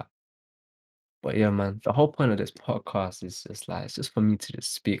 How's that? But yeah, man, the whole point of this podcast is just like it's just for me to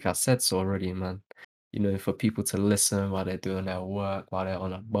just speak. I said so already, man. You know, for people to listen while they're doing their work, while they're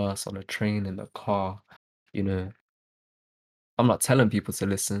on a bus, on a train, in the car. You know, I'm not telling people to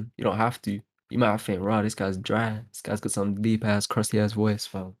listen. You don't have to. You might think, wow, this guy's dry. This guy's got some deep ass, crusty ass voice,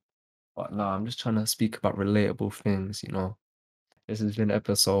 fam. But no, I'm just trying to speak about relatable things, you know. This has been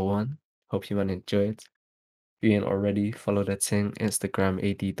episode 1. Hope you man enjoyed. If you ain't already, follow the thing, Instagram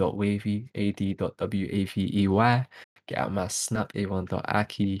ad.wavy, ad.wavey. Get out my snap,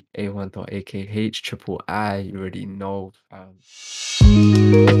 a1.aki, a1.akh, triple I, you already know, fam.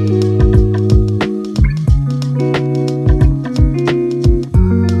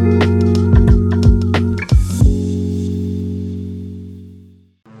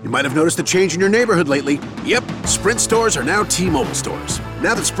 You might have noticed a change in your neighborhood lately. Yep, Sprint stores are now T-Mobile stores.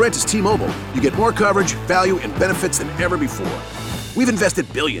 Now that Sprint is T-Mobile, you get more coverage, value, and benefits than ever before. We've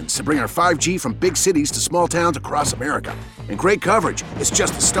invested billions to bring our 5G from big cities to small towns across America. And great coverage is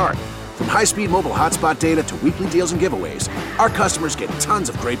just the start. From high-speed mobile hotspot data to weekly deals and giveaways, our customers get tons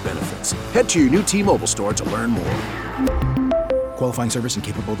of great benefits. Head to your new T-Mobile store to learn more. Qualifying service and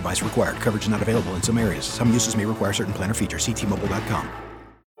capable device required. Coverage not available in some areas. Some uses may require certain plan or features. See T-Mobile.com.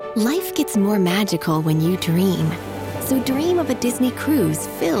 Life gets more magical when you dream. So dream of a Disney cruise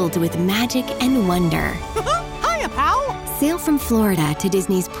filled with magic and wonder. Hiya, pal! Sail from Florida to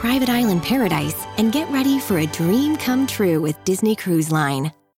Disney's private island paradise and get ready for a dream come true with Disney Cruise Line.